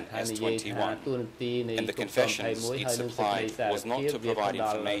prison ថា as និយាយថាទួនាទីនៃ and the គុក confessions 21 it ហើយនឹងសេចក្តី supplied សារ was not ភាព to វា provide ផ្ដ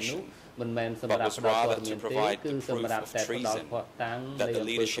ល់ឡើងនោះ information, មិនមែនសម្ but រាប់ was ផ្ដល់ព័ rather ត៌មាន to ទេ provide គឺ the សម្រាប់ proof of តែផ្ដល់ treason ភស្តុតាង that នៃ the អំពើ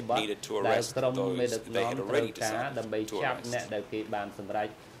leadership ក្បត់ needed to ដែល arrest ក្រុមមេ those ដឹក they នាំ had ត្រូវ already ការ decided ដើម្បី to ចាប់ arrest. អ្នកដែលគេបានសម្រេច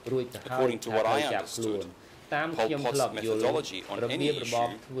រួចទៅហើយ According to ថា what ត្រូវ I ចាប់ខ្លួន understood, តាម Pol ខ្ញុំ Pot's ធ្លាប់យល់ methodology on របៀ any បរបប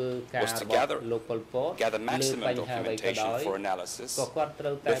issue ធ្វើការ was to របស់លោកប៉ុលពត gather លើ maximum បញ្ហាអ្វីក៏ដោយ documentation for analysis ក៏គាត់ត្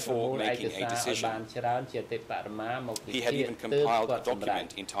រូវតែប្រមូ before លឯក making a សារឲ្យ decision. បានច្រើនជាអតិបរមាមកពិ He ភា had ក្សា even ទើប compiled គា a ត់សម្រេច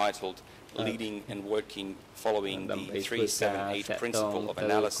document entitled Leading and Working Following ដើម្បី the ធ្វើការ 378 តាក់ទង Principle of ទៅគោល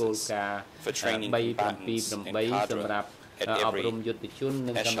Analysis ការណ៍ for training 378 combatants and សម្រាប់ cadre at អប់ every រំយុទ្ធជន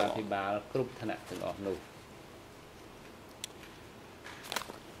និងកម្មា echelon. ភិបាលគ្រប់ឋានៈទាំងអស់នោះ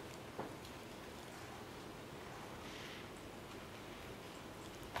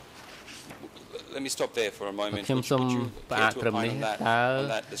Let Let me stop there for a moment. ខ្ញុំសូមផ្អាកត្រឹមនេះតើ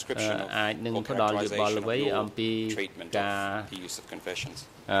អាចនឹងផ្ដល់យោបល់អ្វីអំពីការ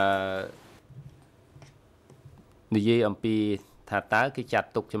និយាយអំពីថាតើគេចាត់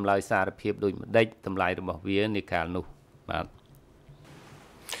ទុកចម្លើយសារភាពដូចម្ដេចតម្លៃរបស់វានៅកាលនោះបាទ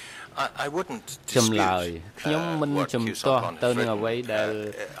ចម្លើយខ្ញុំមិនជំទាស់ទៅនឹងអ្វីដែល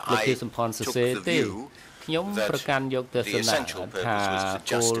លោកគេសំផនសរសេរទេខ្ញុំប្រកាន់យកទស្សនៈថា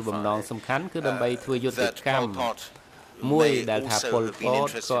គោលបំណងសំខាន់គឺដើម្បីធ្វើយុទ្ធកម្មមួយដែលថាប៉ុលពត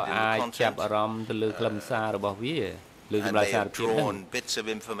ក៏អាចចាប់អារម្មណ៍ទៅលើខ្លឹមសាររបស់វាលើចម្លើយសារភាពហ្នឹង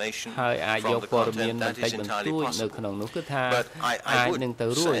ហើយអាចយកព័ត៌មានបន្តិចបន្តួចនៅក្នុងនោះគឺថាអាចនឹងទៅ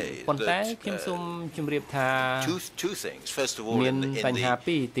រួចប៉ុន្តែខ្ញុំសូមជម្រាបថាមានបញ្ហា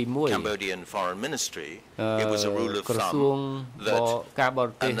ពីរទី1ក្រសួងការបរ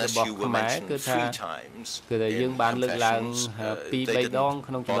ទេសរបស់ខ្មែរគឺថាយើងបានលើកឡើង2-3ដង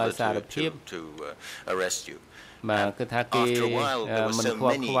ក្នុងចម្លើយសារភាពបាទគឺថាគេមិនខ្វ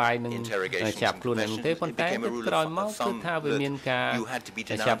ល់ខ្វាយនឹងចាប់ខ្លួននឹងទេប៉ុន្តែក្រោយមកគឺថាវាមានការ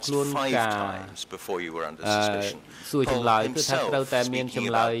ចាប់ខ្លួនការសួរចម្លើយគឺថាត្រូវតែមានច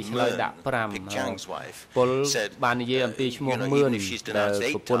ម្លើយឆ្លើយដាក់5ពលបាននិយាយអំពីឈ្មោះមឿនដែល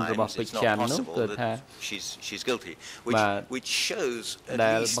ប្រពន្ធរបស់ពេជ្រច័ន្ទនោះគឺថាបាទ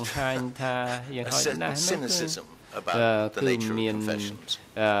ដែលបង្ហាញថាយ៉ាងហោចណាស់នោះគឺមាន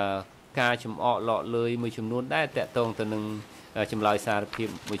ការចំអកលក់លើយមួយចំនួនដែរតាក់ទងទៅនឹងចម្លើយសារភាព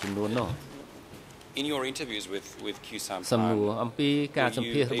មួយចំនួននោះ In your interviews with Q Sampan សំណួរអំពីការសម្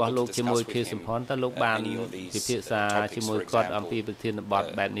ភាសរបស់លោកជាមួយ Q Sampan តើលោកបានពិភាក្សាជាមួយគាត់អំពីប្រធានបទ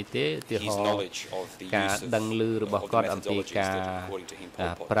បែបនេះទេឧទាហរណ៍ការដឹងឮរបស់គាត់អំពីការ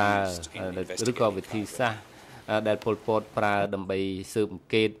ប្រើឬក៏វិធីសាស្ត្រដែលពលពតប្រើដើម្បីស៊ើបអង្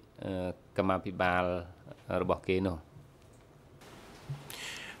កេតកម្មាភិបាលរបស់គេនោះ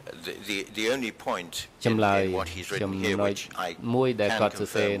ចម្លើយមួយដែលគាត់សរ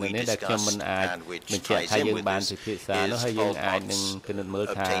សេរនៅនេះដែលខ្ញុំមិនអាចបញ្ជាក់ថាយើងបានពិភាក្សានោះហើយយើងអាចនឹងពិនិត្យមើល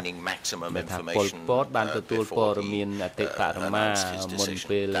ថាពលពតបានទទួលព័ត៌មានអតិបរមាមុន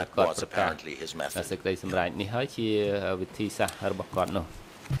ពេលគាត់ប្រកាសសេចក្តីសម្រេចនេះហើយជាវិធីសាស្ត្ររបស់គាត់នោះ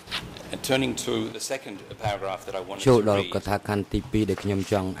And turning to the second paragraph that I wanted to read. ចូលដល់កថាខណ្ឌទី2ដែលខ្ញុំ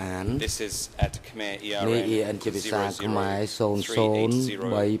ចង់អាន This is at Khmer ERN នេះ ERN ជាភាសាខ្មែរ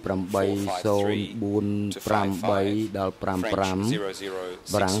00380453ដល់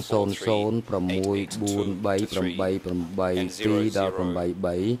55បារាំង00643888ដល់83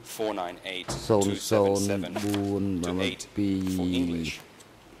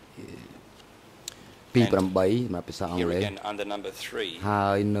 28មកភាសាអង់គ្លេសហើ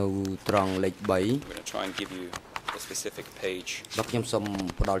យនៅត្រង់លេខ3ដល់ខ្ញុំសូម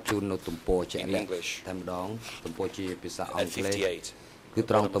ផ្ដល់ជូននៅទំព័រជាក់លាក់តែម្ដងទំព័រជាភាសាអង់គ្លេសគឺ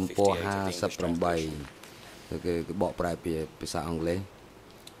ត្រង់ទំព័រ58គឺបកប្រែពីភាសាអង់គ្លេស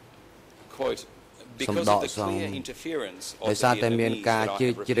សំដកសងដោយសារតែមានការជ្រៀ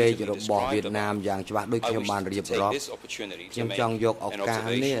តជ្រែករបស់វៀតណាមយ៉ាងច្បាស់ដូចខ្ញុំបានរៀបរាប់ខ្ញុំចង់យកឱកាស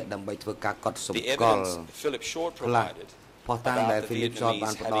នេះដើម្បីធ្វើការកត់សម្គាល់ផុសតាំងដែល Philip Short បា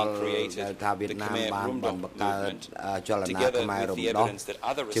នផ្ដល់ដែលថាវៀតណាមបានបង្កើតចលនាខ្មែររំដោះ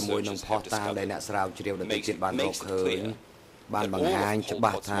ជាមួយនឹងផុសតាំងដែលអ្នកស្រាវជ្រាវដទៃទៀតបានរកឃើញបានបង្ហាញច្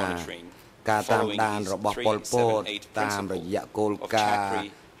បាស់ថាការតាមដានរបស់ប៉ុលពតតាមរយៈគោលការណ៍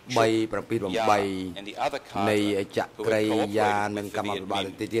378នៃចក្រីយានិងកម្មាភិបាល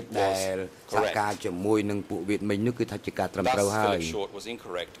ទៀតដែលសហការជាមួយនឹងពួកវៀតមិញនោះគឺថាជាការត្រឹមត្រូវហើយ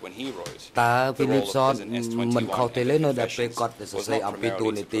តើ Philip Short មិនខុសទេលេនៅដែលពេលគាត់សរសេរអំពីទូ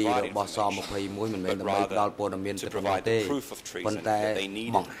នីតិរបស់ស21មិនមែនដើម្បីផ្ដល់ព័ត៌មានទៅប៉ុណ្ណោះទេប៉ុន្តែ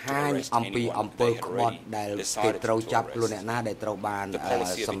បង្ហាញអំពីអំពើក្បត់ដែលគេត្រូវចាប់ខ្លួនអ្នកណាដែលត្រូវបាន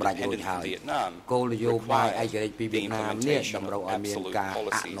សម្រេចរួចហើយគោលនយោបាយឯករាជ្យពីវៀតណាមនេះតម្រូវឲ្យមានការ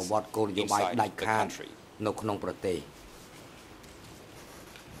អនុវត្តគោលនយោបាយដាច់ខាតនៅក្នុងប្រទេស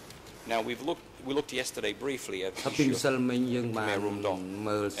Now we looked yesterday briefly at the issue of Khmer Rumdong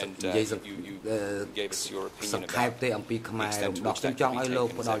and you gave us your opinion about the extent to which that can be taken as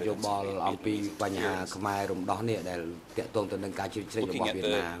evidence. Looking at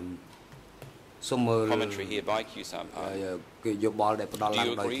the commentary here by Q Sampan, do you agree or disagree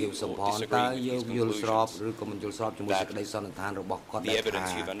with his conclusions? The evidence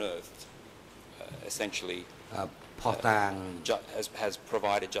you've unearthed essentially has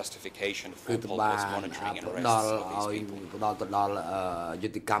provided justification for Pol Pot's monitoring and arrests of these people.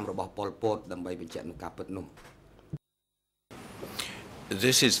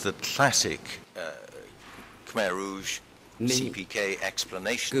 This is the classic Khmer Rouge CPK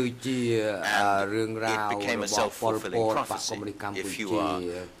explanation. And it became a self-fulfilling prophecy. If you are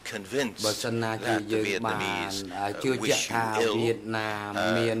convinced that the Vietnamese wish you ill,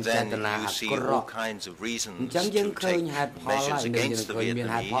 then you see all kinds of reasons to take measures against the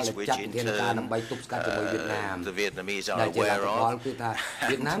Vietnamese, which in turn the Vietnamese are aware of.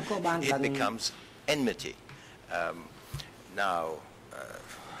 It becomes enmity. Now,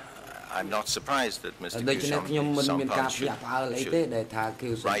 I'm not surprised that Mr. Sampan should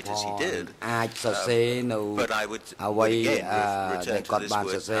write as he did, but I would again return to this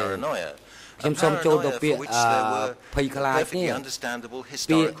word paranoia. A paranoia for which there were perfectly understandable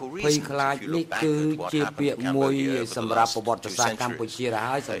historical reasons. If you look back at what happened in Cambodia over the last 2 centuries,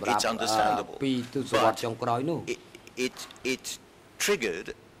 it's understandable. But it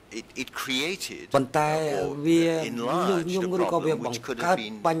triggered it created or enlarged a problem which could have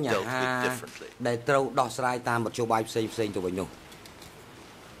been dealt with differently.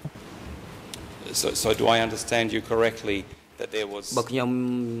 So do I understand you correctly that there was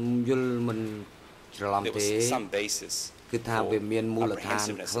some basis for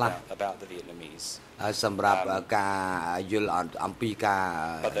apprehensiveness about the Vietnamese? សម្រាប់ការយល់អំពីការ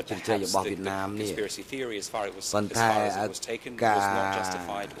ជ្រៀតជ្រែករបស់វៀតណាមនេះប៉ុន្តែការ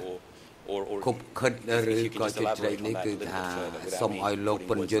គប់ខិតឬក៏ជ្រៀតជ្រែកនេះគឺថាសូមឲ្យលោក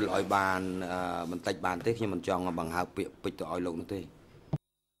ពន្យល់ឲ្យបានបន្តិចបានទេខ្ញុំមិនចង់បង្ហើបពាក្យពេចន៍ទៅឲ្យលោកនោះទេ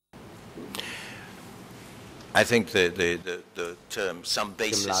I think the term some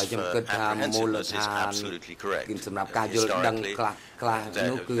basis for apprehensiveness is absolutely correct. Historically,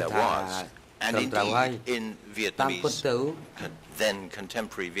 there was. And indeed, in Vietnamese, then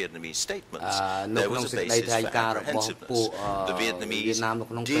contemporary Vietnamese statements, there was a basis for apprehensiveness. The Vietnamese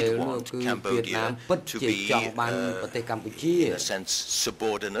did want Cambodia to be, in a sense,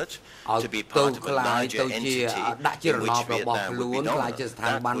 subordinate, to be part of a larger entity in which Vietnam would be dominant.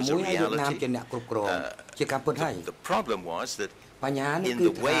 That was a reality. The problem was that in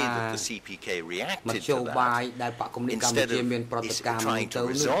the way that the CPK reacted to that, instead of trying to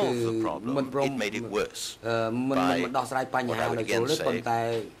resolve the problem, it made it worse by what I would again say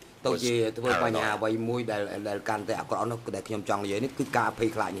was paranoia.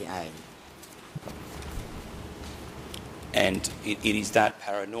 And it is that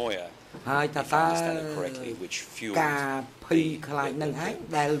paranoia, if I understand it correctly, which fueled the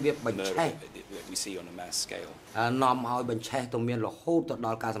murder that we see on a mass scale. នាំឲ្យបញ្ឆេះទៅមានរហូតទៅដ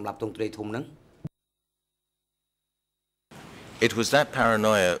ល់ការសម្លាប់ទងទ្រាយធំហ្នឹង It was that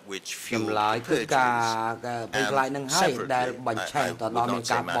paranoia which fueled purges and separately, I would not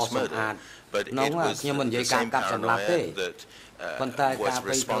say mass murder, but it was the same paranoia that was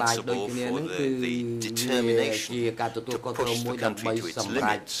responsible for the determination to push the country to its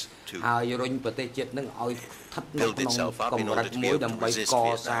limits, to build itself up in order to be able to resist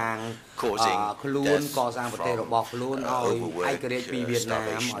Vietnam, causing death from overwork,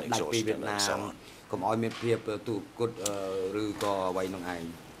 starvation, exhaustion, and so on. កុំឲ្យមានភាពទូគុតឬក៏អ្វីនោះឯង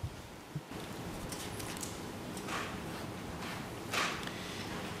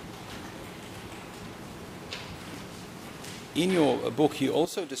In your book, you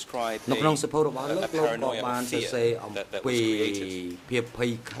also describe a paranoia of fear that was created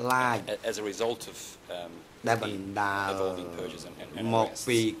as a result of the evolving purges and arrests.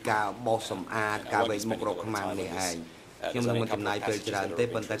 ខ្ញុំនឹងមិនចំណាយពេលច្រើនទេ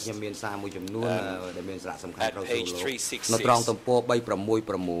ប៉ុន្តែខ្ញុំមានសារមួយចំនួនដែលមានសារៈសំខាន់ត្រូវចូលលោកនៅត្រង់ទំព័រ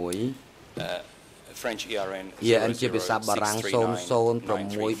French ERN ជាភាសាបារាំង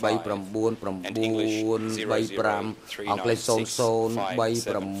 00639935 អង់គ្លេស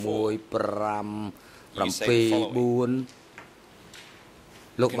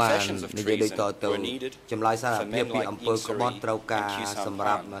 00365774 លោកបាននិយាយដូចតទៅចម្លើយសារភាពពីអង្គើក្បត់ត្រូវការសម្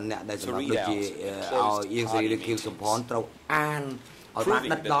រាប់អ្នកដែលសម្រាប់ដូចជាឲ្យអៀងសេរីឬខៀវសំផនត្រូវអានឲ្យបាន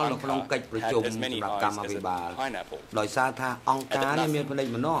ដិតដល់នៅក្នុងកិច្ចប្រជុំសម្រាប់កម្មអភិបាលដោយសារថាអង្គការនេះមានផ្នែក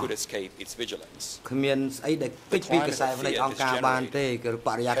ម្នាក់គ្មានស្អីដែលពេចពីខ្សែផ្នែកអង្គការបានទេគឺប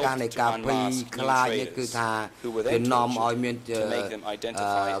រិយាកាសនៃការភ័យខ្លាចនេះគឺថាវានាំឲ្យមាន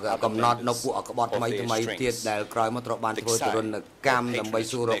កំណត់នៅពួកក្បត់ថ្មីទៀតដែលក្រោយមកត្រូវបានធ្វើទរណកម្មដើម្បី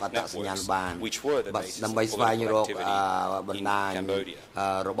សួររកអត្តសញ្ញាណបានដើម្បីស្វែងរកបណ្ដាញ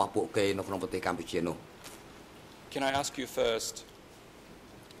របស់ពួកគេនៅក្នុងប្រទេសកម្ពុជានោះ Can I ask you first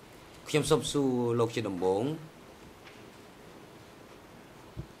ខ្ញុំសូមសួរលោកជាដំបូង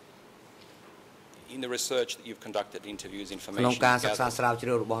In the research that you've conducted, interviews, information ក្នុងការសិក្សាស្រាវជ្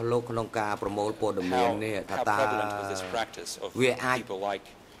រាវរបស់លោកក្នុងការប្រមូលព័ត៌មាននេះថាតើវាអាច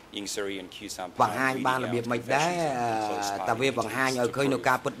Ieng Sary and Khieu Samphan បង្ហាញបានរបៀបមិនដែរតែវាបង្ហាញឲ្យឃើញនៅ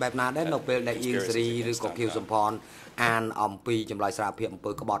ការពិតបែបណាដែរនៅពេលដែល Ieng Sary ឬក៏ Khieu Samphan អានអំពីចម្លើយសារភាពអំ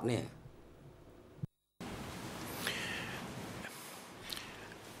ពើក្បត់នេះ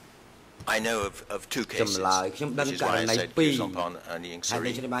I know of two cases ចម្លើយខ្ញុំដឹងករណីពីរហើយ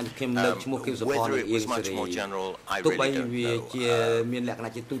ខ្ញុំបានខ្ញុំលើកឈ្មោះ Khieu Samphan និង Ieng Sary ទោះបីវាជាមានលក្ខ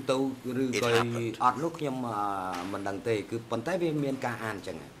ណៈជាទូទៅឬក៏អត់នោះខ្ញុំមិនដឹងទេគឺប៉ុន្តែវាមានការអានអញ្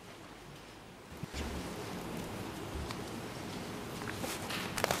ចឹង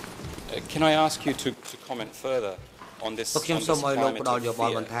Can I ask you to comment further on this ខ្ញុំសូមឲ្យលោកផ្ដល់យោប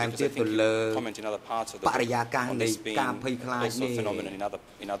ល់បន្ថែមទៀតទៅលើបរិយាកាសនៃការភ័យខ្លាចនេះ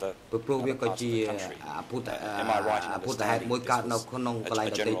ព្រោះវាក៏ជាអភូតហេតុមួយកើតនៅក្នុងកន្លែង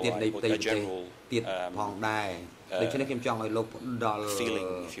ដទៃទៀតនៃប្រទេសទៀតផងដែរដូច្នេះខ្ញុំចង់ឲ្យលោកផ្ដល់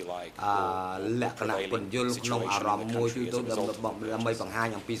លក្ខណៈពន្យល់ក្នុងអារម្មណ៍មួយទូទៅដើម្បីបង្ហាញ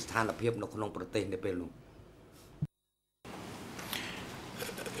អំពីស្ថានភាពនៅក្នុងប្រទេសនៅពេលនោះ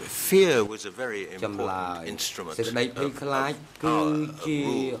Fear was a very important instrument of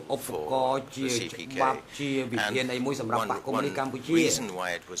rule for the CPK, and one reason why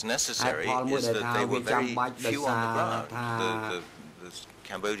it was necessary is that they were very few on the ground. The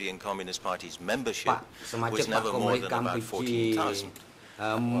Cambodian Communist Party's membership was never more than about 14,000.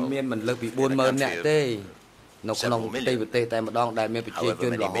 មានមិនលើសពី 40,000 នាក់ទេនៅក្នុងប្រទេសតែម្ដងដែលមានប្រជាជ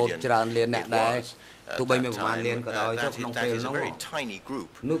នរហូតច្រើនលានអ្នកដែរទោះបីមានប្រមាណលានក៏ដោយទៅក្នុងពេលនោះ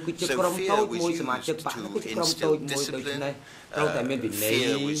នោះគឺជាក្រុមតូចមួយសមាជិកបកនោះគឺជាក្រុមតូចមួយដូចនេះត្រូវតែមានវិន័យ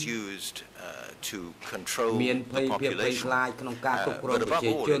មានភ័យភាពភ័យខ្លាចក្នុងការគ្រប់គ្រងប្រជា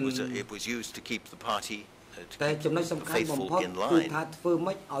ជនតែចំណុចសំខាន់បំផុតគឺថាធ្វើ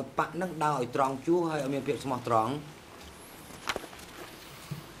ម៉េចឲ្យបកនឹងដើរឲ្យត្រង់ជួរហើយឲ្យមានភាពស្មោះត្រង់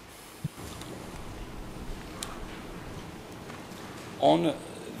On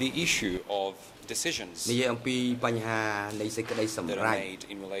the issue of decisions និយាយអំពីបញ្ហានៃសេចក្តីសម្រេច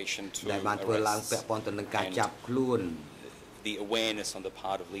ដែលបានធ្វើឡើងពាក់ព័ន្ធទៅនឹងការចាប់ខ្លួន the awareness on the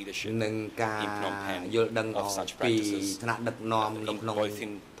part of leadership នឹងការយល់ដឹងពីឋានៈដឹកនាំនៅក្នុង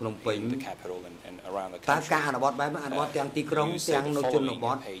ភ្នំពេញតើការអនុវត្តបែបនេះអនុវត្តទាំងទីក្រុងទាំងនៅជនប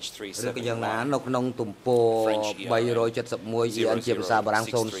ទឬក៏យ៉ាងណានៅក្នុងទំព័រ 371 EN ជាភាសាបារាំង 00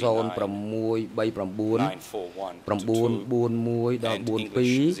 639 941 ដល់ 42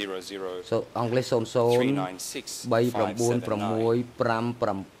 អង់គ្លេស 00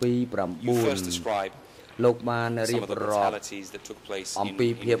 396 លោកបានរៀបរាប់អំពី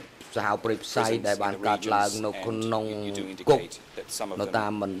ភាពសហប្រតិផ្ស័យដែលបានកើតឡើងនៅក្នុងគុកនៅតា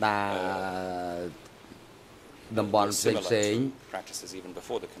មបណ្ដាតំបន់ផ្សេងៗ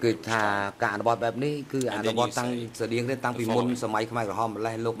គឺថាការអនុវត្តបែបនេះគឺអនុវត្តតាំងស្តៀងគ្នាតាំងពីមុនសម័យខ្មែរក្រហមម្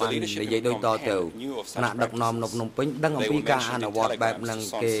លេះលោកបាននិយាយដូចតទៅថ្នាក់ដឹកនាំនៅភ្នំពេញដឹងអំពីការអនុវត្តបែបហ្នឹង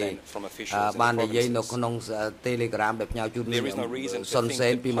គេបាននិយាយនៅក្នុង Telegram ដែលផ្ញើជូនសុនសេ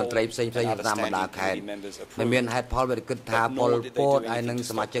នពីមន្ត្រីផ្សេងៗតាមបណ្ដាខេត្តដែលមានហេតុផលវាគិតថាពលពតហើយនឹង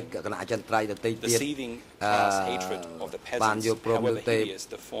សមាជិកគណៈអចិន្ត្រៃយ៍ដទៃទៀតបានយល់ព្រមទៅទេ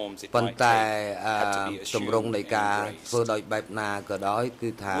ប៉ុន្តែទម្រង់នៃការធ្វើដោយបែបណាក៏ដោយគឺ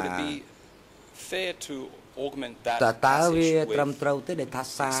ថាតើវាត្រឹមត្រូវទេដែលថា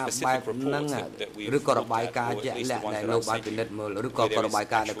សារបែបហ្នឹងឬក៏របាយការណ៍ជាក់លាក់ដែលលោកបានពិនិត្យមើលឬក៏របាយ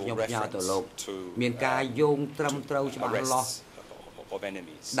ការណ៍ដែលខ្ញុំផ្ញើទៅលោកមានការយោងត្រឹមត្រូវច្បាស់លាស់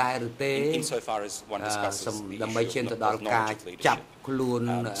ដែរឬទេដើម្បីឈានទៅដល់ការចាប់ខ្លួន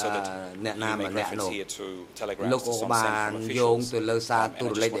អ្នកណាម្នាក់នោះលោកក៏បានយោងទៅលើសារទូ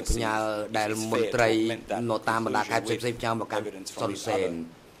រលេខដែលផ្ញើដែលមន្ត្រីនៅតាមបណ្ដាខេត្តផ្សេងៗផ្ញើមកកាន់សុនសេន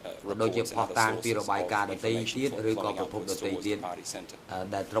ដូចជាផុសតាងពីរបាយការណ៍ដទៃទៀតឬក៏ប្រភពដទៃទៀត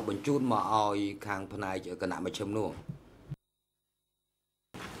ដែលត្រូវបញ្ជូនមកឲ្យខាងផ្នែកគណៈមជ្ឈិមនោះ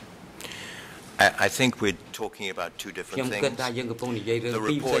I think we're talking about two different things.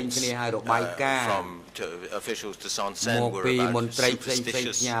 From officials to Son Sen were about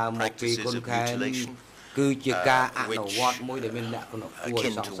superstitious practices of mutilation,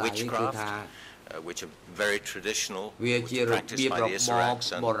 akin to witchcraft, which are very traditional, which are practiced by the Isaraks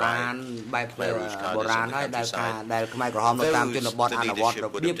and by Khmer Rouge counterside, those the leadership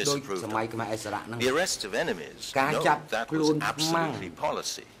would have disapproved of. The arrest of enemies, no, that was absolutely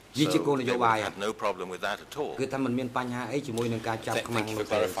policy. So they would have no problem with that at all. គឺថាมันមានបញ្ហាអីជាមួយនឹងការចាប់ខ្មាំងនោះ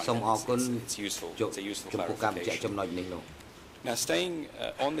ទេសូមអរគុណចំពោះការបញ្ជាក់ចំណុចនេះលោក Now staying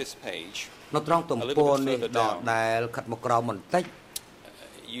on this page នៅត្រង់ទំព័រនេះដែលខិតមកក្រោមបន្តិច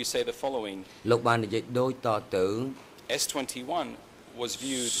you say the following លោកបាននិយាយដូចតទៅ S21 was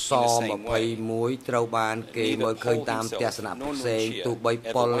viewed ស 21ត្រូវបានគេមើលឃើញតាមទស្សនៈផ្សេងទោះបី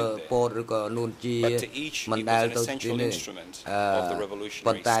ប៉ុលពតឬក៏នួនជាមិនដែលទៅទីនេះ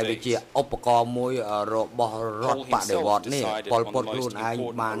ប៉ុន្តែវាជាឧបករណ៍មួយរបស់រដ្ឋបដិវត្តនេះប៉ុលពតខ្លួនឯង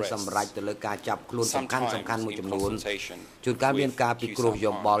បានសម្រេចទៅលើការចាប់ខ្លួនសំខាន់មួយចំនួនជួនកាលមានការពិគ្រោះ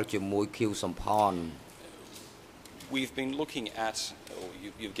យោបល់ជាមួយឃីវសំផន We've been looking at, or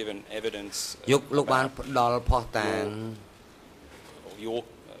you've given evidence. លោកបានផ្ដល់ផុសតាង your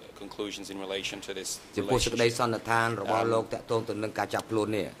conclusions in relation to this. ចំពោះសេចក្តីសន្និដ្ឋានរបស់លោកតាក់ទងទៅនឹងការចាប់ខ្លួន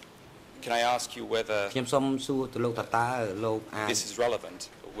នេះ Can I ask you whether ខ្ញុំសូមសួរទៅលោកតើលោកអាច this is relevant,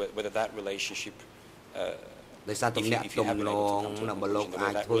 whether that relationship ដោយសារទំនាក់ទំនងនៅបើលោកអា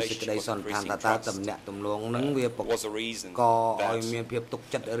ចធ្វើសេចក្តីសន្និដ្ឋានតើទំនាក់ទំនងនឹងវាក៏ឲ្យមានភាពទុក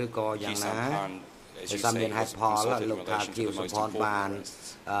ចិត្តឬក៏យ៉ាងណាដោយសារមានហេតុផលលោកថាគីវសំផនបាន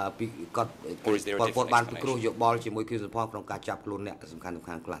ពីគាត់ពលពតបានពិគ្រោះយោបល់ជាមួយគីវសំផនក្នុងការចាប់ខ្លួនអ្នកសំខាន់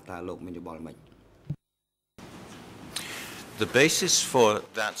ខ្លះតើលោកមានយោបល់មិន The basis for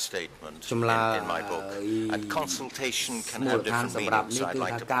that statement in my book, and consultation can have different meanings, so I'd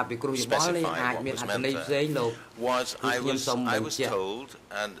like to specify what was meant there, was I was told,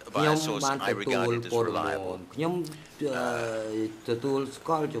 and by a source I regarded as reliable.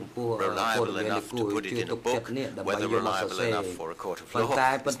 Reliable enough to put it in a book, whether reliable enough for a court of law,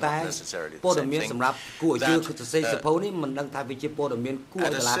 it's not necessarily the same thing.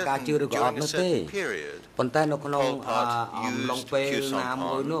 At a certain period, used Khieu Samphan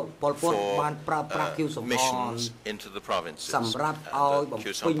for missions into the provinces.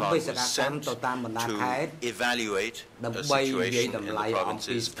 Khieu Samphan was sent to evaluate the situation in the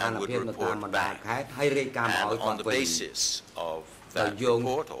provinces and would report back. And on the basis of that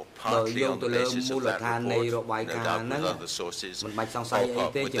report, or partly on the basis of that report, no doubt with other sources, Pol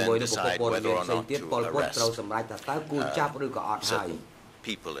Pot would then decide whether or not to arrest certain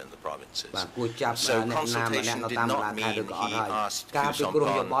people in the provinces. So consultation did not mean he asked Khieu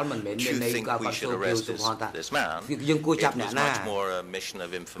Samphan, do you think we should arrest this man? It was much more a mission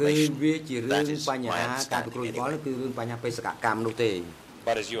of information. That is my understanding anyway.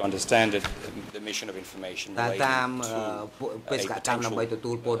 But as you understand it, the mission of information relating to a potential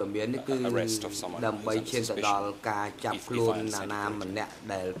arrest of someone who is under suspicion, if we find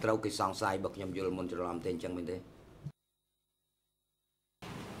suspicion.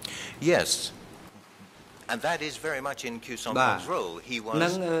 Yes, and that is very much in Khieu Samphan's role. He was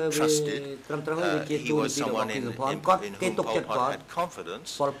trusted. He was someone in whom Pol Pot had confidence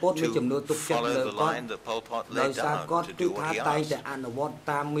to follow the line that Pol Pot laid down to do what he asked.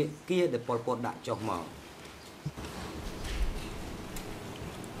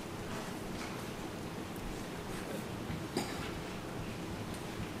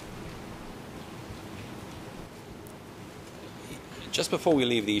 Just before we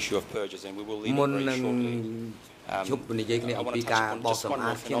leave the issue of purges, and we will leave it very shortly, I want to touch upon just one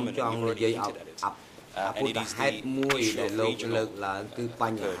more phenomenon you've already hinted at it, and it is the issue of regional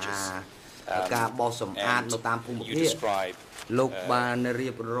purges. And you describe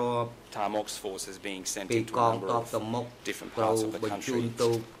TAMOK's forces being sent into a number of different parts of the country, and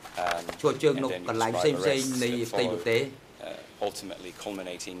then you describe arrests that followed, ultimately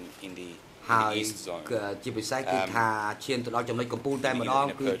culminating in the East Zone. ជាពិសេសគឺថាឈានទៅដល់ចំណុចកំពូលតែម្ដង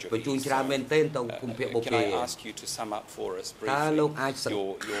គឺបញ្ជូនច្រើនមែនទែនទៅភូមិភាគបូព៌ា Can I ask you to sum up for us តើលោក briefly អាចស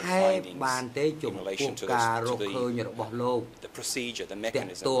ង្ខេបបានទេចំពោះការរកឃើញរបស់លោក the procedure, the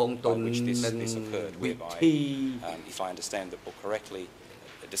mechanism by which this occurred, whereby, if I understand the book correctly,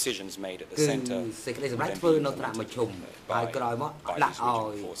 the decisions made at the center សេចក្តីសម្រេចធ្វើនៅថ្នាក់មជ្ឈុំហើយក្រោយមកដាក់ឲ្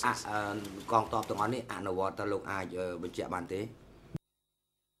យកងទ័ពទាំងអស់នេះអនុវត្តតើលោកអាចបញ្ជាក់បានទេ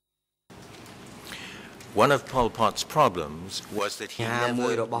One of Pol Pot's problems was that he never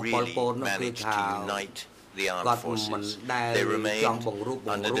really managed to unite the armed forces. They remained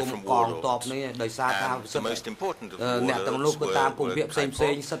under different warlords. And the most important of the warlords were Pol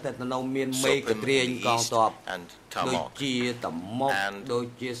Pot, and TAMOK. And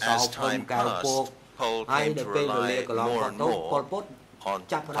as time passed, Pol came to rely more and more on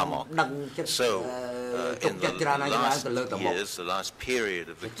TAMOK. So, in the last years, the last period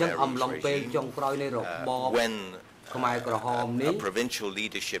of the Khmer Rouge regime, when a provincial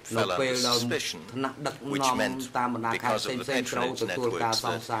leadership fell under suspicion, which meant, because of the patronage networks,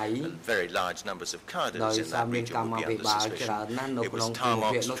 that very large numbers of cadres in that region would be under suspicion. It was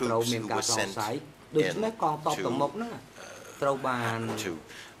TAMOK's troops who were sent in to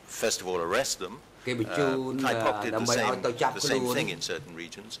first of all arrest them. Thai Pok did the same thing in certain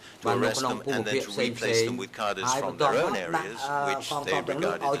regions, to arrest them and then to replace them with cadres from their own areas, which they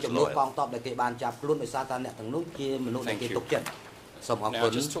regarded as loyal. សូមអរ Now គុ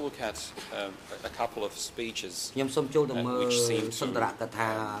ណ just to look at a couple of speeches ខ្ញុំសូមចូលទៅមើលសន្ទរកថា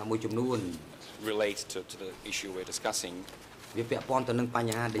មួយចំនួន relate to the issue we're discussing វាពាក់ព័ន្ធទៅនឹងប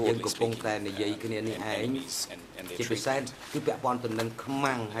ញ្ហាដែលយើងកំពុងតែនិយាយគ្នានេះឯងជាពិសេសគឺពាក់ព័ន្ធទៅនឹងខ្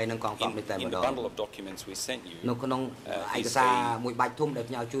មាំងហើយនឹងកងទ័ពនេះតែម្ដងនៅក្នុងឯកសារមួយបាច់ធំដែល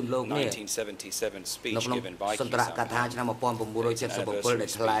ផ្ញើជូនលោកនេះនៅក្នុងសន្ទរកថាឆ្នាំ1977ដែល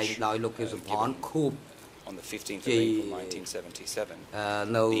ថ្លែងដោយលោកខៀវសំផនខួប on the 15th of April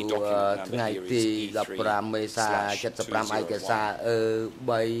 1977 នៅថ្ងៃទី15មេសា75ឯកសារ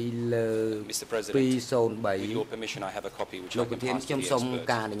3លើ203 with your permission I have a copy which I លោក can ប្រធាន pass ខ្ញុំសូម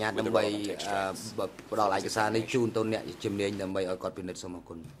ការអនុញ្ញាតដើម្បីផ្ដល់ឯកសារនេះជូនទៅអ្នកជំនាញដើម្បីឲ្យគាត់ពិនិត្យសូមអរ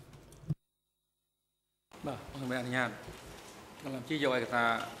គុណបាទសូមអនុញ្ញាតខ្ញុំជិះយកឯកសារ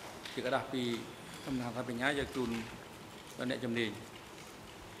ជាกระดาษពីសំណាក់ថាបញ្ញាយកជូនដល់អ្នកជំនាញ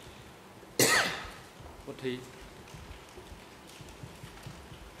ពុទ្ធី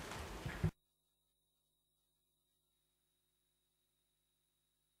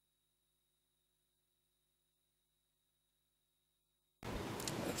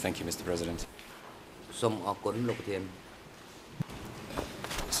Thank you, Mr. President. សូមអរគុណលោកប្រធាន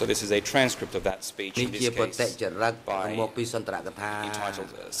So this is a transcript of that speech នេះ in ជា this បទ case ចរិតមកពីសន្ទរកថា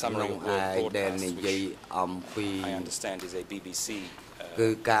entitled Summary of World ដែលនិ Broadcast យាយ which អំពី I understand is a BBC គឺ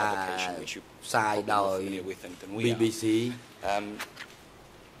ការ publication which you ផ្សាយ probably ដោយ more familiar with than we are. BBC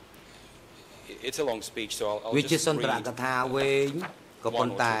It's a long speech so I'll វាជា just សន្ទរ read កថាវែងក៏ប៉ុ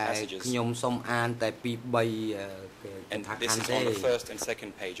ន្តែខ្ញុំសូមអានតែពី3 and ថា this ខាន់ is ទេ on the first and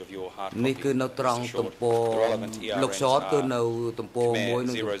second page of your hard នេះ copy. គឺនៅត្រង់ទំព័រ The relevant លោក ERNs ឈតគឺ are នៅទំព័រ1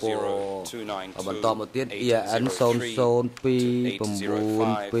និងទំព័រ 0029 បន្តមកទៀត ERN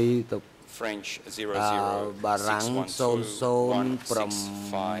 00292 ទៅ French បារាំង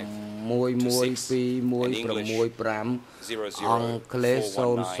 006512165 អង់គ្លេស 004195112-13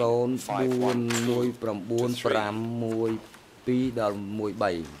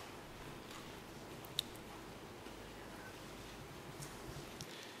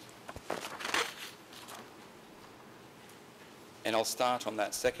 And I'll start on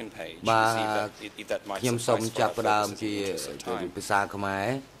that second page to បាទ see if that might ខ្ញុំសូម suffice for ចាប់ our ផ្ដើម purposes ជា in the interest of time. ភាសាខ្មែរ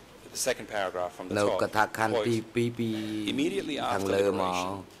The second paragraph from the នៅ top. កថាខណ្ឌទី Quote, 2 ពី Immediately ខាង after លើមក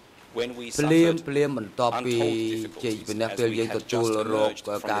liberation, when we ភ្លាម suffered បន្ទាប់ពីជ័យជំនះពេលយើងទទួលរង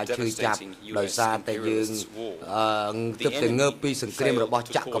ការឈឺចាប់ដោយសារតែយើងទើបតែងើបពីសង្គ្រាមរបស់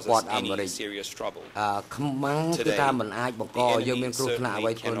ចក្រពត្តិអាមេរិកខ្មាំងគឺថាมันអាចបង្កយើងមានគ្រោះថ្នាក់អ្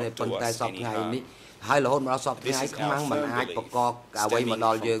វីធ្វើនេះប៉ុន្តែសពថ្ងៃនេះហើយរហូតមកដល់សពថ្ងៃខ្មាំងมันអាចបង្កអ្វីមកដ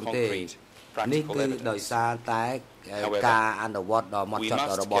ល់យើងទេនេះគឺដោយសារតែការអនុវត្តដ៏ហ្មត់ចត់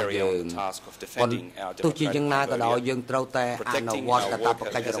របស់យើងប៉ុន្តែទោះជាយ៉ាងណាក៏ដោយយើងត្រូវតែអនុវត្តកាតព្វ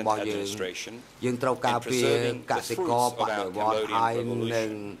កិច្ចរបស់យើងត្រូវការពារកសិករបដិវត្តហើយនឹង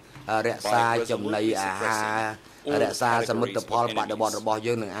រក្សាចំណីអាហាររក្សាសមិទ្ធផលបដិវត្តរបស់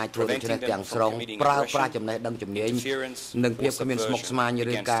យើងនឹងអាចធ្វើដូច្នេះទាំងស្រុងប្រើប្រាស់ចំណេះដឹងជំនាញនិងភាពគ្មានស្មុគស្មាញ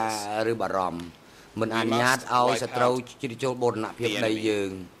ឬបារម្ភមិនអនុញ្ញាតឲ្យសត្រូវជ្រៀតចូលបូរណភាពដីយើង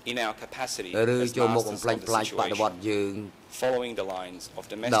ឬចូលមកបំផ្លាញផ្លាយបដិវត្តយើង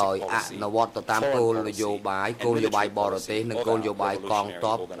ដោយអនុវត្តទៅតាមគោលនយោបាយបរទេសនិងគោលនយោបាយកង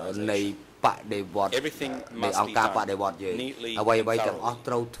ទ័ពនៃបដិវត្តនៃអង្គការបដិវត្តយើងអ្វីទាំងអស់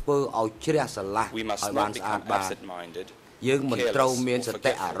ត្រូវធ្វើឲ្យជ្រះស្រឡះឲ្យបានស្អាតបាតយើងមិនត្រូវមានស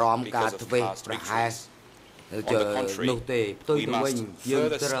តិអារម្មណ៍ការធ្វេសប្រហែសនោះទេផ្ទុយទៅវិញយើង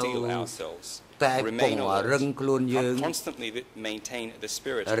ត្រូវតែពង្រឹងខ្លួនយើង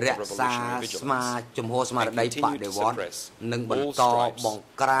រក្សាជំហរស្មារតីបដិវត្តនិងបន្តបង្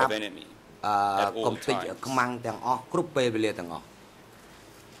ក្រាបកំទេចខ្មាំងទាំងអស់គ្រប់ពេលវេលាទាំងអស់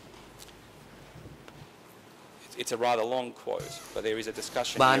It's a rather long quote, but there is a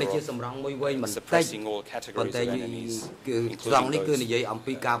discussion បាទនេះ here ជាសម្រងមួយវែង of បន្តិច suppressing all ប៉ុន្ categories តែ of enemies, គឺត្រង់នេះគឺនិយាយអំ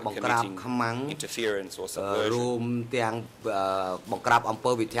ពីការបង្ក្រាបខ្មាំង interference or រួ subversion. មទាំងបង្ក្រាបអំ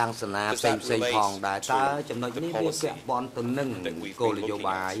ពើវិធានសនាផ្សេងផងដែរតើចំណុចនេះវាពាក់ព័ន្ធទៅនឹងគោលនយោ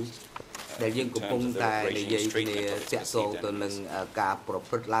បាយដែលយើងកំពុងតែនិយាយគ្នាតាក់ទងទៅនឹងការប្រ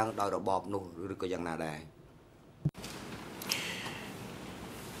ព្រឹត្តឡើងដោយរបបនោះឬក៏យ៉ាងណាដែរ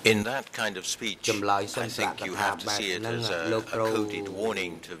In that kind of speech, I think you have to see it as a coded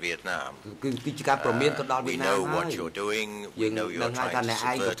warning to Vietnam. We know what you're doing, we know you're trying to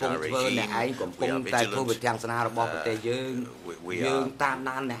subvert our regime, we are vigilant, we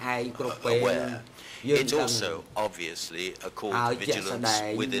are aware. It's also obviously a call to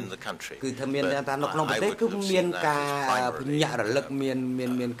vigilance within the country. But I would have seen that as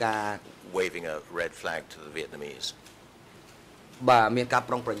primarily waving a red flag to the Vietnamese. បាទមានការ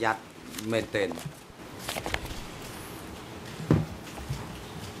ប្រុងប្រយ័ត្នមែនទែន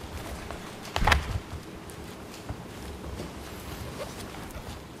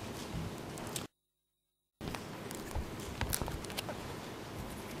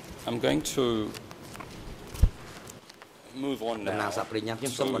I'm going to move on now to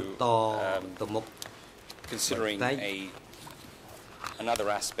considering another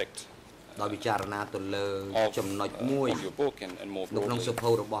aspect of your book and more broadly of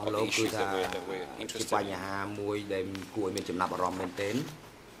the issues that we're interested in.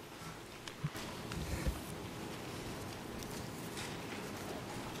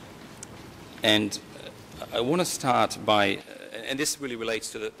 And I want to start by, and this really relates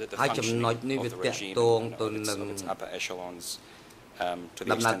to the functioning of the regime of its upper echelons, to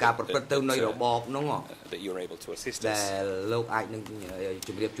the extent that you're able to assist us.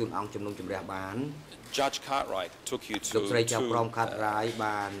 Judge Cartwright took you to two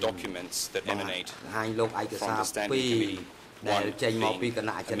documents that emanate from the Standing Committee. One being a minute of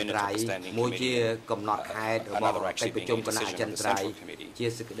the Standing Committee, another actually being a decision of the Central Committee.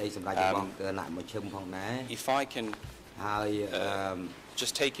 If I can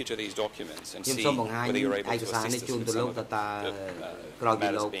just take you to these documents and see whether you're able to assist us with some of the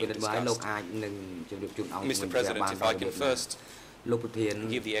matters being discussed. Mr. President, if I can first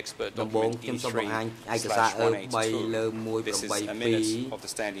give the expert document E3/182. This is a minute of the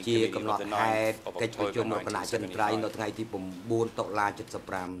Standing Committee of the 9th of October 1975.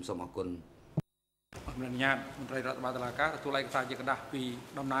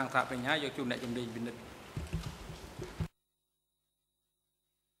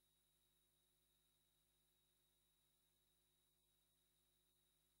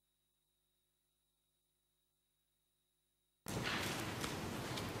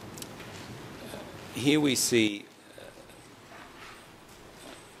 Here we see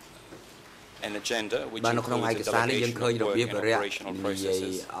an agenda which includes a delegation of work and operational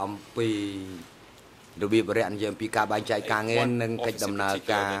processes.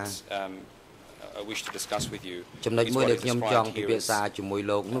 I wish to discuss with you is what is described here as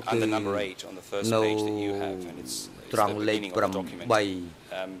under number 8 on the first page that you have, and it's the beginning of the document,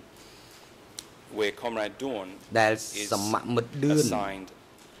 where Comrade Dawn is assigned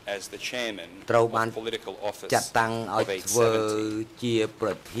as the chairman of political office of 870.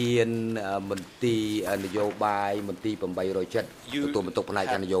 You have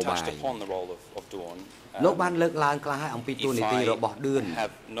touched upon the role of Dawn. If I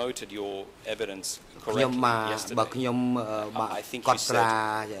have noted your evidence correctly yesterday, I think you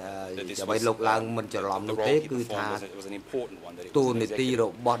said that this was, the role he performed was an important one, that it was an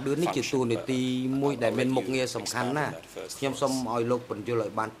executive function, but I'll let you expand on that first for us.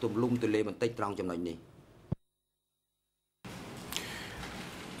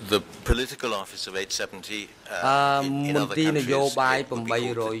 The political office of 870 in other countries would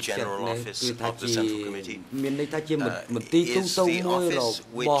be called the General Office of the Central Committee. Is the office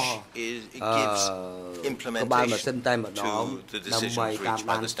which gives implementation to the decisions reached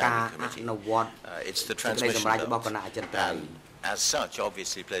by the Standing Committee. It's the transmission note, and as such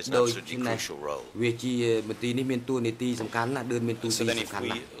obviously plays an absolutely crucial role. So then if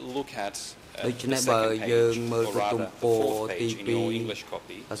we look at the second page, or rather the fourth page in your English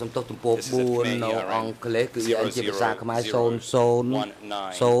copy, this is at Khmer ERN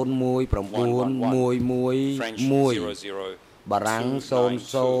 00191111, French 00 បារាំង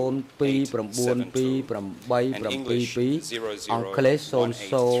002728 and English អង់គ្លេស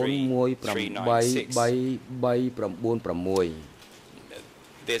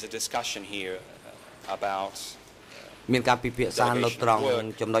00183396 There's a discussion here about មានការពិភាក្សានៅត្រង់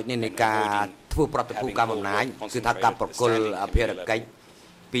ចំណុចនេះនៃការធ្វើប្រតិភូកម្មអំណាចគឺថាការប្រគល់អភិរកិច្ច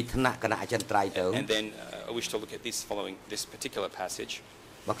ពីថ្នាក់គណៈអចិន្ត្រៃយ៍ទៅ And then I wish to look at this following this particular passage.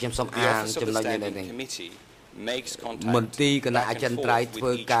 បើខ្ញុំសូមអានចំណុចនេះនេះ makes contact មន្ទីរគណៈអចិន្ត្រៃយ៍ធ្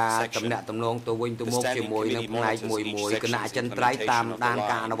វើការតំណាក់តំណងទៅវិញទៅមកជាមួយនឹងផ្នែកមួយគណៈអចិន្ត្រៃយ៍តាមដាន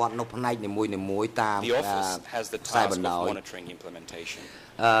ការអនុវត្តនៅផ្នែកនីមួយៗតាមខ្សែបណ្ដោយ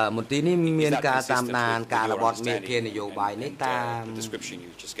មន្ទីរនេះមានការតាមដានការអនុវត្តមេធានយោបាយនេះតាម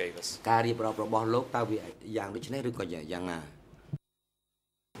ការរៀបរាប់របស់លោកតើវាយ៉ាងដូចនេះឬក៏យ៉ាងណា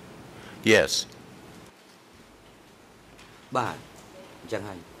Yes បាទអញ្ចឹង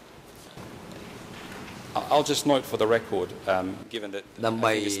ហើយ I'll just note for the record, given that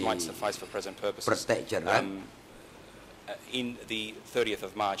this might suffice for present purposes, in the 30th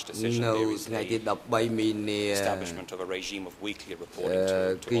of March decision, there is the establishment of a regime of weekly reporting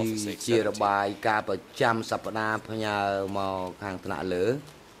to Office 870.